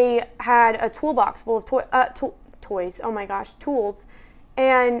 They had a toolbox full of toys. Oh my gosh, tools.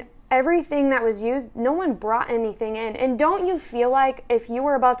 And everything that was used, no one brought anything in. And don't you feel like if you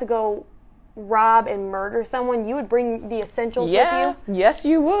were about to go rob and murder someone, you would bring the essentials with you? Yes,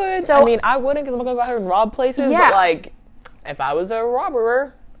 you would. So, I wouldn't because I'm going to go out and rob places. But, if I was a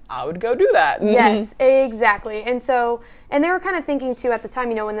robber, I would go do that. Yes, exactly. And they were kind of thinking too at the time,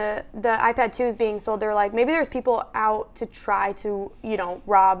 when the iPad 2 is being sold, they're like, maybe there's people out to try to,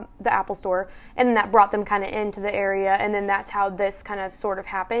 rob the Apple store. And then that brought them kind of into the area. And then that's how this kind of sort of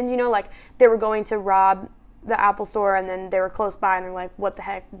happened. They were going to rob the Apple store and then they were close by and they're like, what the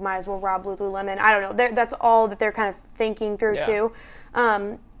heck, might as well rob Lululemon. I don't know. That's all that they're kind of thinking through too.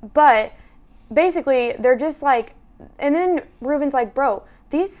 But basically they're just like, and then Reuven's like, bro,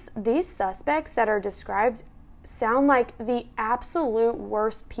 these suspects that are described sound like the absolute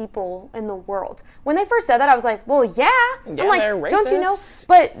worst people in the world. When they first said that, I was like, well, yeah. I'm like, they're racist. Don't you know?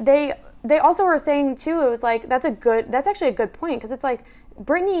 But they also were saying too, it was like, that's actually a good point, because it's like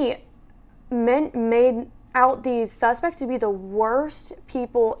Brittany made out these suspects to be the worst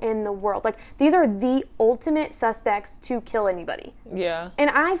people in the world. Like, these are the ultimate suspects to kill anybody. Yeah. And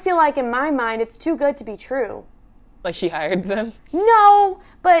I feel like in my mind, it's too good to be true. Like, she hired them? No,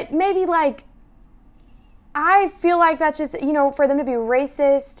 but maybe, like, I feel like that's just, you know, for them to be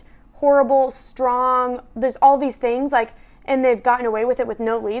racist, horrible, strong, there's all these things, like, and they've gotten away with it with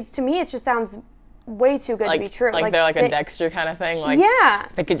no leads. To me, it just sounds way too good to be true. Like they're like a Dexter kind of thing? Like, yeah.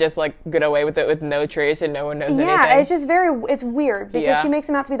 They could just, like, get away with it with no trace and no one knows anything? Yeah, it's just it's weird because she makes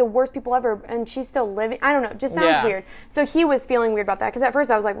them out to be the worst people ever and she's still living. I don't know, it just sounds weird. So he was feeling weird about that because at first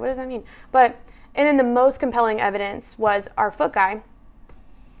I was like, what does that mean? And then the most compelling evidence was our foot guy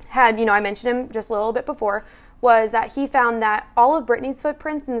had, you know, I mentioned him just a little bit before, was that he found that all of Brittany's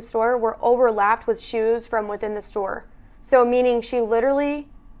footprints in the store were overlapped with shoes from within the store. So meaning she literally,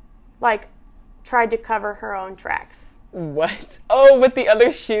 like, tried to cover her own tracks. What? Oh, with the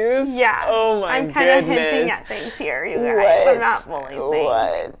other shoes? Yeah. Oh my goodness. I'm kind of hinting at things here, you guys. I'm not fully saying.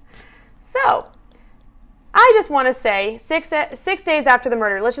 What? So, I just want to say, 6 days after the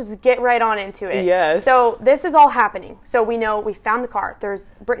murder, let's just get right on into it. Yes. So, this is all happening. So, we know we found the car.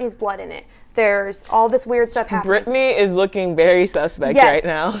 There's Brittany's blood in it. There's all this weird stuff happening. Brittany is looking very suspect right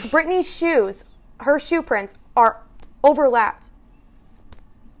now. Brittany's shoes, her shoe prints are overlapped.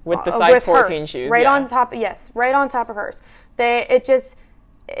 With the size 14 hers, shoes. Right on top, right on top of hers.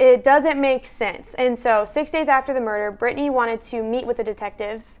 It doesn't make sense. And so 6 days after the murder, Brittany wanted to meet with the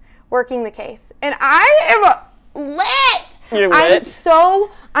detectives working the case. And I am lit! You're lit?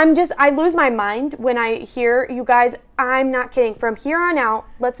 I lose my mind when I hear you guys. I'm not kidding. From here on out,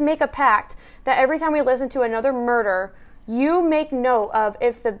 let's make a pact that every time we listen to another murder, you make note of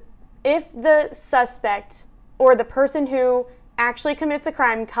if the suspect or the person who actually commits a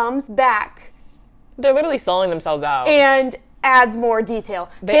crime comes back. They're literally selling themselves out. And adds more detail.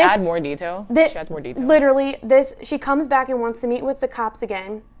 She adds more detail? Literally, she comes back and wants to meet with the cops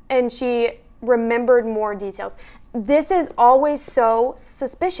again, and she remembered more details. This is always so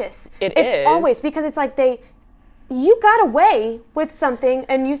suspicious. It's always, because it's like you got away with something,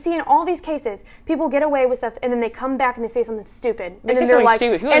 and you see in all these cases, people get away with stuff, and then they come back and they say something stupid. And then they're like,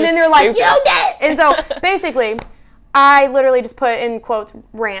 you did it! And so, basically, I literally just put in quotes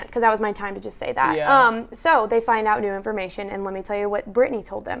rant because that was my time to just say that. Yeah. So they find out new information, and let me tell you what Brittany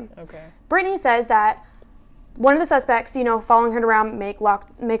told them. Okay. Brittany says that one of the suspects, you know, following her around, make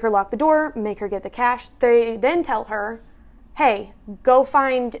her lock the door, make her get the cash. They then tell her, hey, go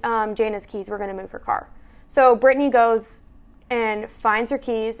find Jana's keys. We're going to move her car. So Brittany goes and finds her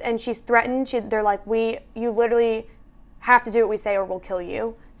keys, and she's threatened. They're like, you literally have to do what we say or we'll kill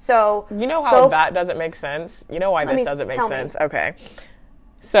you. So you know how that doesn't make sense? You know why this doesn't make sense? Me. Okay.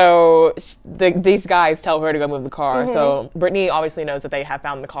 So these guys tell her to go move the car. Mm-hmm. So Brittany obviously knows that they have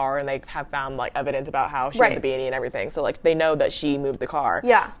found the car and they have found, like, evidence about how she had the beanie and everything. So, like, they know that she moved the car.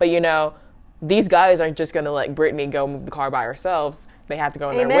 Yeah. But, you know, these guys aren't just going to let Brittany go move the car by herself. They have to go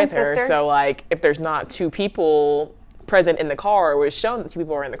in there with her. Sister. So, like, if there's not two people present in the car, or it was shown that two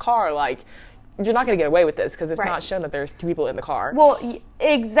people are in the car, like, you're not going to get away with this because it's not shown that there's two people in the car. Well,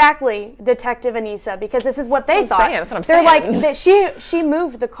 exactly, Detective Anissa, because this is what they thought. That's what I'm saying. They're like, she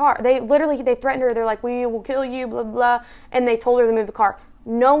moved the car. They threatened her. They're like, we will kill you, blah, blah, and they told her to move the car.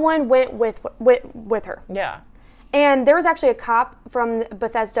 No one went with her. Yeah. And there was actually a cop from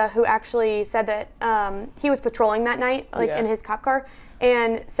Bethesda who actually said that he was patrolling that night, in his cop car,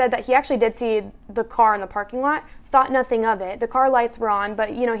 and said that he actually did see the car in the parking lot, thought nothing of it. The car lights were on,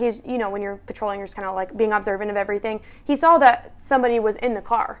 but, you know, when you're patrolling, you're just kind of like being observant of everything. He saw that somebody was in the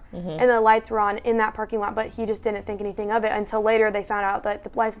car, and the lights were on in that parking lot, but he just didn't think anything of it until later they found out that the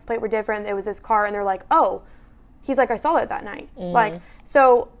license plate were different. It was this car, and they're like, oh. He's like, I saw it that night. Mm-hmm. Like,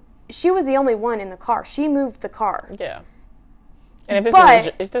 so she was the only one in the car. She moved the car. Yeah. And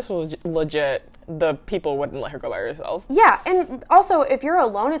if this was legit, the people wouldn't let her go by herself. Yeah, and also, if you're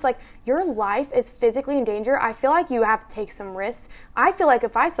alone, it's like, your life is physically in danger. I feel like you have to take some risks. I feel like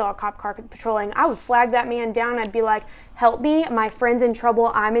if I saw a cop car patrolling, I would flag that man down. I'd be like, help me. My friend's in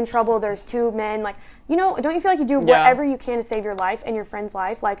trouble. I'm in trouble. There's two men. Like, you know, don't you feel like you do whatever you can to save your life and your friend's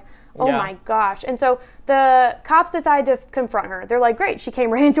life? Like, oh my gosh. And so the cops decide to confront her. They're like, great, she came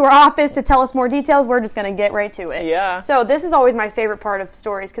right into our office to tell us more details. We're just going to get right to it. Yeah. So this is always my favorite part of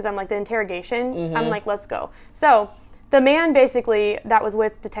stories because I'm like, the interrogation, I'm like, let's go. So the man basically that was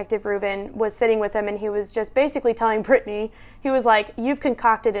with Detective Rubin was sitting with him, and he was just basically telling Brittany, he was like, you've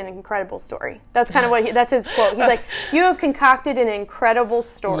concocted an incredible story. That's kind of that's his quote. He's like, you have concocted an incredible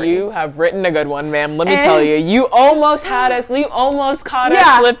story. You have written a good one, ma'am. Let me tell you. You almost had us. You almost caught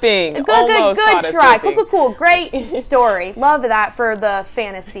us slipping. Good try. Cool. Great story. Love that for the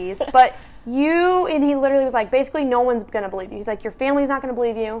fantasies. But and he literally was like, basically, no one's going to believe you. He's like, your family's not going to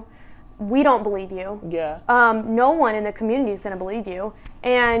believe you. We don't believe you. Yeah. No one in the community is going to believe you.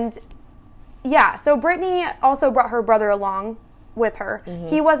 And yeah, so Brittany also brought her brother along with her.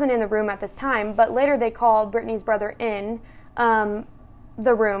 He wasn't in the room at this time, but later they called Brittany's brother in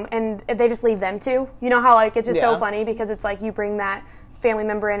the room, and they just leave them too. You know how, like, it's just so funny because it's like you bring that family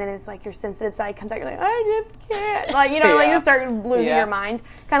member in and it's like your sensitive side comes out. You're like, I just can't. Like, you know, like you start losing your mind.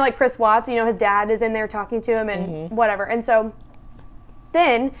 Kind of like Chris Watts, you know, his dad is in there talking to him and whatever. And so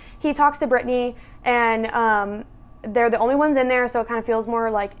then he talks to Brittany, and they're the only ones in there, so it kind of feels more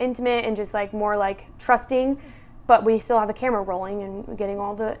like intimate and just like more like trusting. But we still have the camera rolling and getting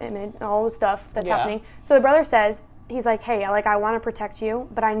all the image, all the stuff that's happening. So the brother says, he's like, hey, like, I want to protect you,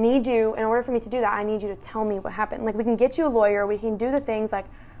 but I need you, in order for me to do that, I need you to tell me what happened. Like, we can get you a lawyer, we can do the things, like,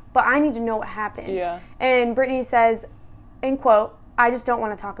 but I need to know what happened. Yeah. And Brittany says, in quote, I just don't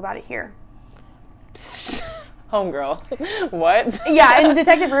want to talk about it here. Homegirl. What? Yeah, and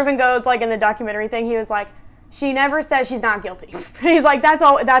Detective Rubin goes, like, in the documentary thing, he was like, she never says she's not guilty. He's like, that's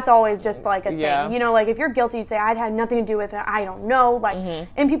always just like a thing. You know, like, if you're guilty, you'd say, I'd had nothing to do with it. I don't know. Like,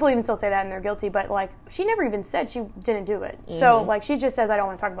 and people even still say that and they're guilty, but like, she never even said she didn't do it. So like, she just says, I don't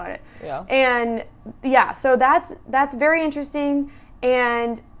want to talk about it. Yeah. And yeah, so that's very interesting.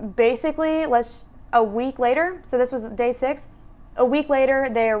 And basically, a week later, so this was day 6, a week later,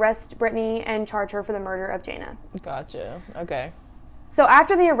 they arrest Brittany and charge her for the murder of Jana. Gotcha. Okay. So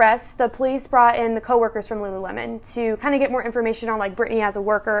after the arrest, the police brought in the coworkers from Lululemon to kind of get more information on, like, Brittany as a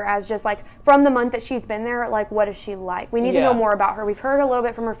worker, as just, like, from the month that she's been there, like, what is she like? We need to know more about her. We've heard a little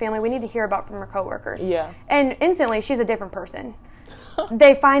bit from her family. We need to hear about from her coworkers. Yeah. And instantly, she's a different person.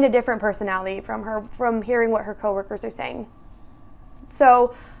 They find a different personality from her, from hearing what her coworkers are saying.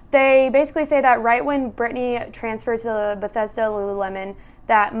 So they basically say that right when Brittany transferred to the Bethesda Lululemon,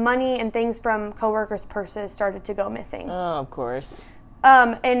 that money and things from coworkers' purses started to go missing. Oh, of course.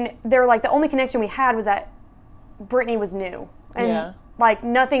 And they're like, the only connection we had was that Brittany was new. And like,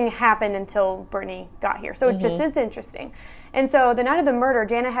 nothing happened until Brittany got here. So it just is interesting. And so the night of the murder,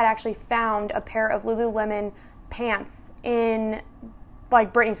 Jana had actually found a pair of Lululemon pants in,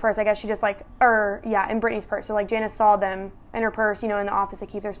 like, Brittany's purse. I guess she just, like, in Brittany's purse. So, like, Jana saw them in her purse, you know, in the office. They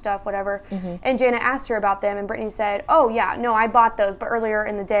keep their stuff, whatever. And Jana asked her about them, and Brittany said, oh, yeah, no, I bought those. But earlier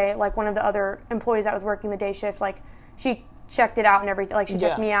in the day, like, one of the other employees that was working the day shift, like, she checked it out and everything. Like, she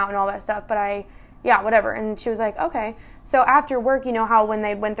took me out and all that stuff. But whatever. And she was like, okay. So after work, you know how when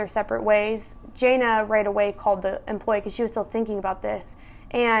they went their separate ways, Jana right away called the employee because she was still thinking about this.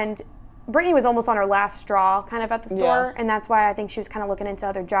 And Brittany was almost on her last straw kind of at the store. And that's why I think she was kind of looking into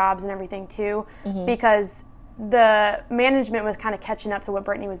other jobs and everything too, because the management was kind of catching up to what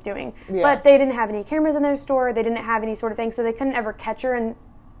Brittany was doing. But they didn't have any cameras in their store. They didn't have any sort of thing. So they couldn't ever catch her and,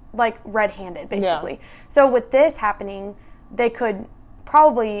 like, red-handed, basically. So with this happening, they could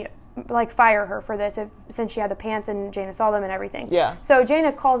probably, like, fire her for this since she had the pants and Jana saw them and everything. So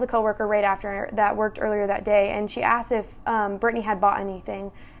Jana calls a coworker right after that worked earlier that day, and she asks if Brittany had bought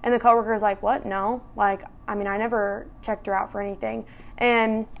anything. And the coworker is like, what? No. Like, I mean, I never checked her out for anything.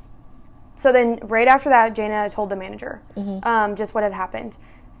 And so then right after that, Jana told the manager just what had happened.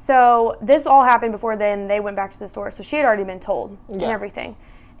 So this all happened before then they went back to the store. So she had already been told and everything.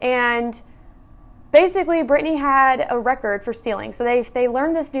 And basically, Brittany had a record for stealing. So they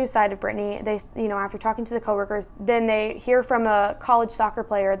learned this new side of Brittany. They, you know, after talking to the coworkers, then they hear from a college soccer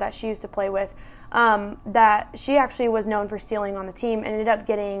player that she used to play with that she actually was known for stealing on the team and ended up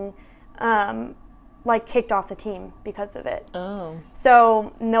getting like kicked off the team because of it. Oh.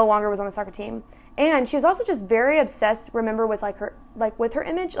 So no longer was on the soccer team. And she was also just very obsessed, remember, with with her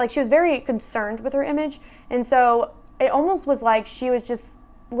image. Like, she was very concerned with her image. And so it almost was like she was just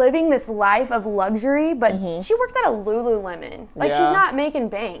living this life of luxury, but she works at a Lululemon. Like, she's not making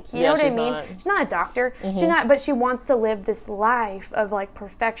bank. You know what I mean? She's not a doctor. She's not, but she wants to live this life of, like,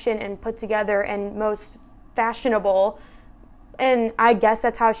 perfection and put together and most fashionable. And I guess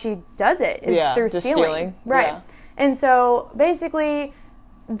that's how she does it, is through stealing. Right. Yeah. And so basically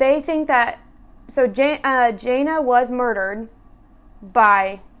they think that, so Jana was murdered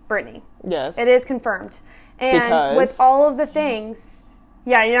by Brittany. Yes. It is confirmed. And with all of the things,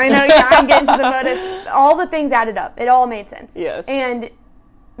 I know, I'm getting to the motive. All the things added up. It all made sense. Yes. And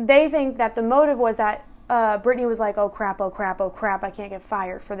they think that the motive was that Brittany was like, oh crap, I can't get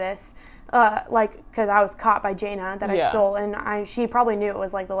fired for this. Because I was caught by Jana that I stole. And she probably knew it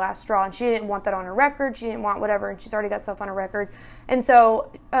was, like, the last straw. And she didn't want that on her record. She didn't want whatever. And she's already got stuff on her record. And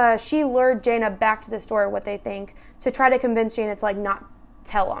so she lured Jana back to the store, what they think, to try to convince Jana to, like, not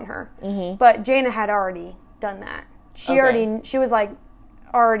tell on her. But Jana had already done that. She was like,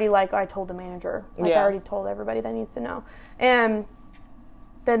 already, like, I told the manager. Like, I already told everybody that needs to know. And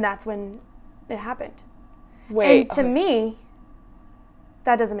then that's when it happened. Wait. And to me,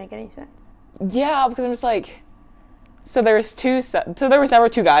 that doesn't make any sense. Yeah, because I'm just like, so there was never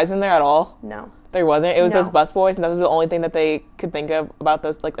two guys in there at all? No. There wasn't? It was those busboys, and that was the only thing that they could think of about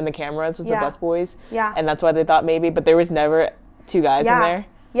those, like, in the cameras was the busboys. Yeah. And that's why they thought maybe, but there was never two guys in there?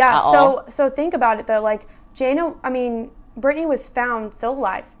 Yeah, at all? So think about it, though. Like, Brittany was found still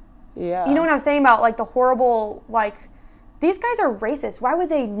alive. Yeah. You know what I'm saying about, like, the horrible, like, these guys are racist. Why would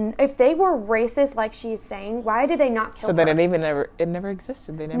they, if they were racist like she's saying, why did they not kill her? So it never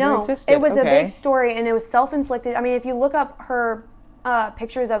existed. They never existed. It was a big story, and it was self-inflicted. I mean, if you look up her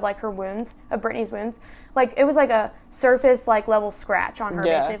pictures of, like, her wounds, of Brittany's wounds, like, it was like a surface, like, level scratch on her,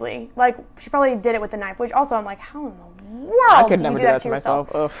 basically. Like, she probably did it with a knife, which also I'm like, how in the world I could do never you do that to yourself?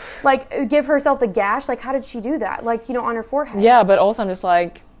 Ugh. Like, give herself the gash? Like, how did she do that? Like, you know, on her forehead. Yeah, but also I'm just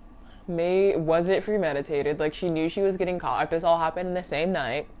like, was it premeditated? Like, she knew she was getting caught. If this all happened in the same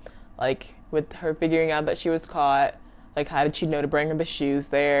night, like, with her figuring out that she was caught, like, how did she know to bring her the shoes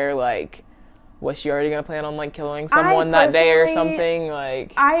there? Like, was she already gonna plan on, like, killing someone that day or something?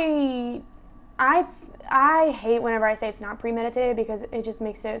 Like, I hate whenever I say it's not premeditated, because it just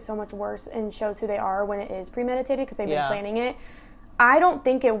makes it so much worse and shows who they are when it is premeditated, because they've been planning it. I don't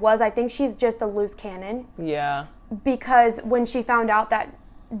think it was. I think she's just a loose cannon. Yeah. Because when she found out that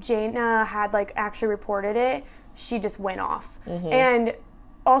Jana had, like, actually reported it, she just went off. Mm-hmm. And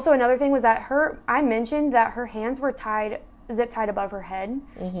also another thing was that I mentioned that her hands were zip tied above her head,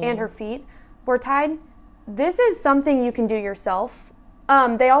 and her feet were tied. This is something you can do yourself.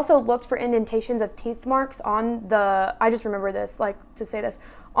 They also looked for indentations of teeth marks on I just remember this, like, to say this,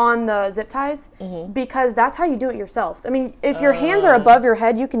 on the zip ties, because that's how you do it yourself. I mean, if your hands are above your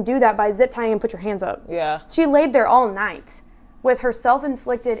head, you can do that by zip tying and put your hands up. Yeah. She laid there all night with her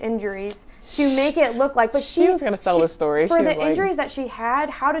self-inflicted injuries to make it look like, but she was going to sell the story. For the injuries that she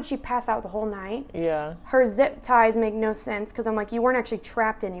had, how did she pass out the whole night? Yeah. Her zip ties make no sense, because I'm like, you weren't actually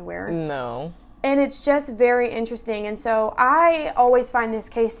trapped anywhere. No. And it's just very interesting. And so I always find this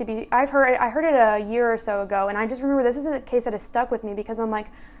case to be, I heard it a year or so ago, and I just remember this is a case that has stuck with me, because I'm like,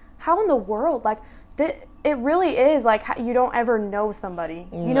 how in the world? Like, it really is like, you don't ever know somebody.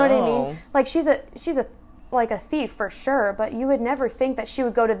 You know what I mean? Like, she's like a thief for sure, but you would never think that she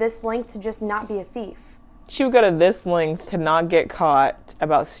would go to this length to just not be a thief. She would go to this length to not get caught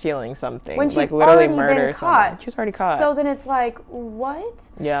about stealing something. When she's like literally murder someone. She was already caught. So then it's like, what?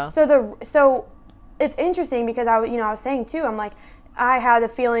 Yeah. So it's interesting, because I was saying too, I'm like, I had the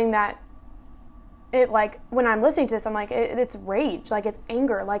feeling that it, like, when I'm listening to this, I'm like, it's rage, like, it's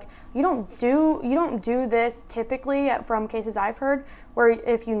anger. Like, you don't do this typically from cases I've heard, where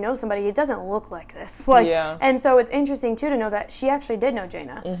if you know somebody, it doesn't look like this. Like, yeah. And so it's interesting too to know that she actually did know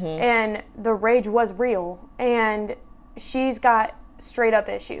Jana, and the rage was real, and she's got straight up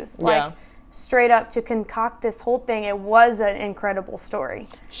issues. Like, straight up to concoct this whole thing. It was an incredible story.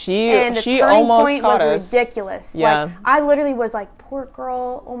 And the turning point was ridiculous. Yeah. Like, I literally was like, poor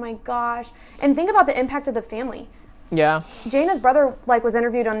girl, oh my gosh. And think about the impact of the family. Yeah. Jana's brother, like, was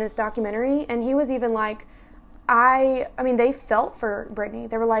interviewed on this documentary, and he was even like, I mean, they felt for Brittany.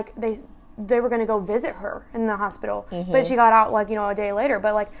 They were like, they were going to go visit her in the hospital, but she got out, like, a day later.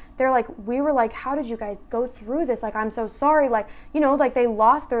 But, like, they're like, we were like, how did you guys go through this? Like, I'm so sorry. Like, like, they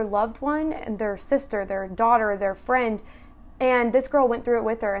lost their loved one and their sister, their daughter, their friend, and this girl went through it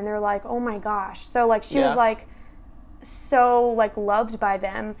with her, and they're like, oh my gosh. So, like, she was like so, like, loved by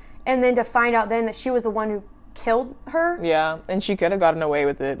them, and then to find out then that she was the one who killed her. Yeah, and she could have gotten away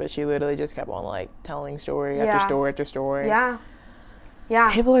with it, but she literally just kept on, like, telling story after story after story. Yeah.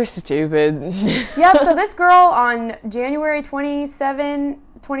 Yeah. People are stupid. Yep, so this girl on January 27,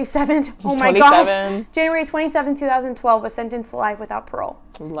 oh my gosh, January 27, 2012 was sentenced to life without parole.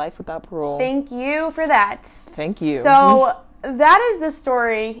 Life without parole. Thank you for that. Thank you. So that is the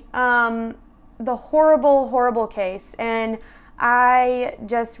story, the horrible, horrible case, and I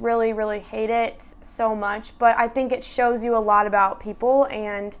just really, really hate it so much, but I think it shows you a lot about people,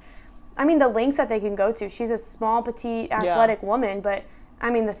 and I mean, the lengths that they can go to. She's a small, petite, athletic woman, but I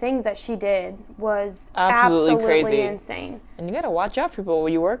mean, the things that she did was absolutely crazy. Insane. And you gotta watch out for people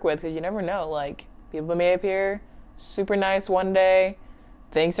you work with, because you never know. Like, people may appear super nice one day,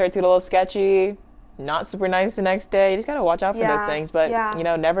 things start to get a little sketchy, not super nice the next day. You just gotta watch out for those things. But,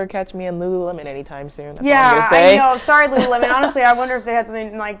 never catch me in Lululemon anytime soon. That's all I'm gonna say. I know. Sorry, Lululemon. Honestly, I wonder if they had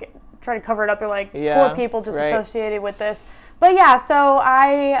something, like, try to cover it up. They're like, poor people just associated with this. But yeah, so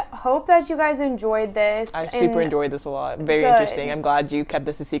I hope that you guys enjoyed this. I super enjoyed this a lot. Very Good. interesting. I'm glad you kept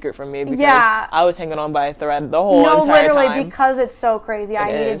this a secret from me because Yeah. I was hanging on by a thread the whole entire time. No, literally, because it's so crazy. I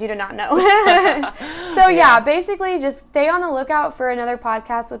needed is. you to not know. So yeah, basically just stay on the lookout for another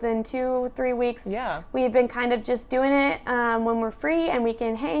podcast within 2-3 weeks. Yeah. We've been kind of just doing it when we're free and we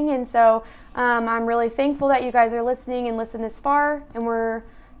can hang. And so I'm really thankful that you guys are listening and listen this far. And we're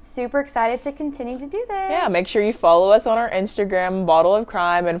super excited to continue to do this. Yeah, make sure you follow us on our Instagram, Bottle of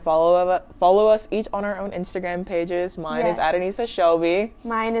Crime, and follow us each on our own Instagram pages. Mine is at Anissa Shelby.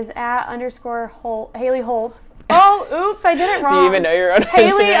 Mine is at Haley Holtz. Oh, oops, I did it wrong. Do you even know your own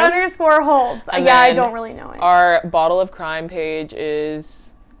Haley Instagram? Holtz. And yeah, I then don't really know it. Our Bottle of Crime page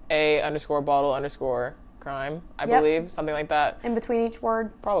is _bottle_crime, I believe. Something like that. In between each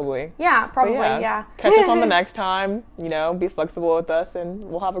word. Probably. Yeah, probably, yeah. Catch us on the next time. Be flexible with us, and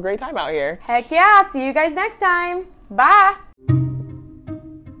we'll have a great time out here. Heck yeah. See you guys next time. Bye.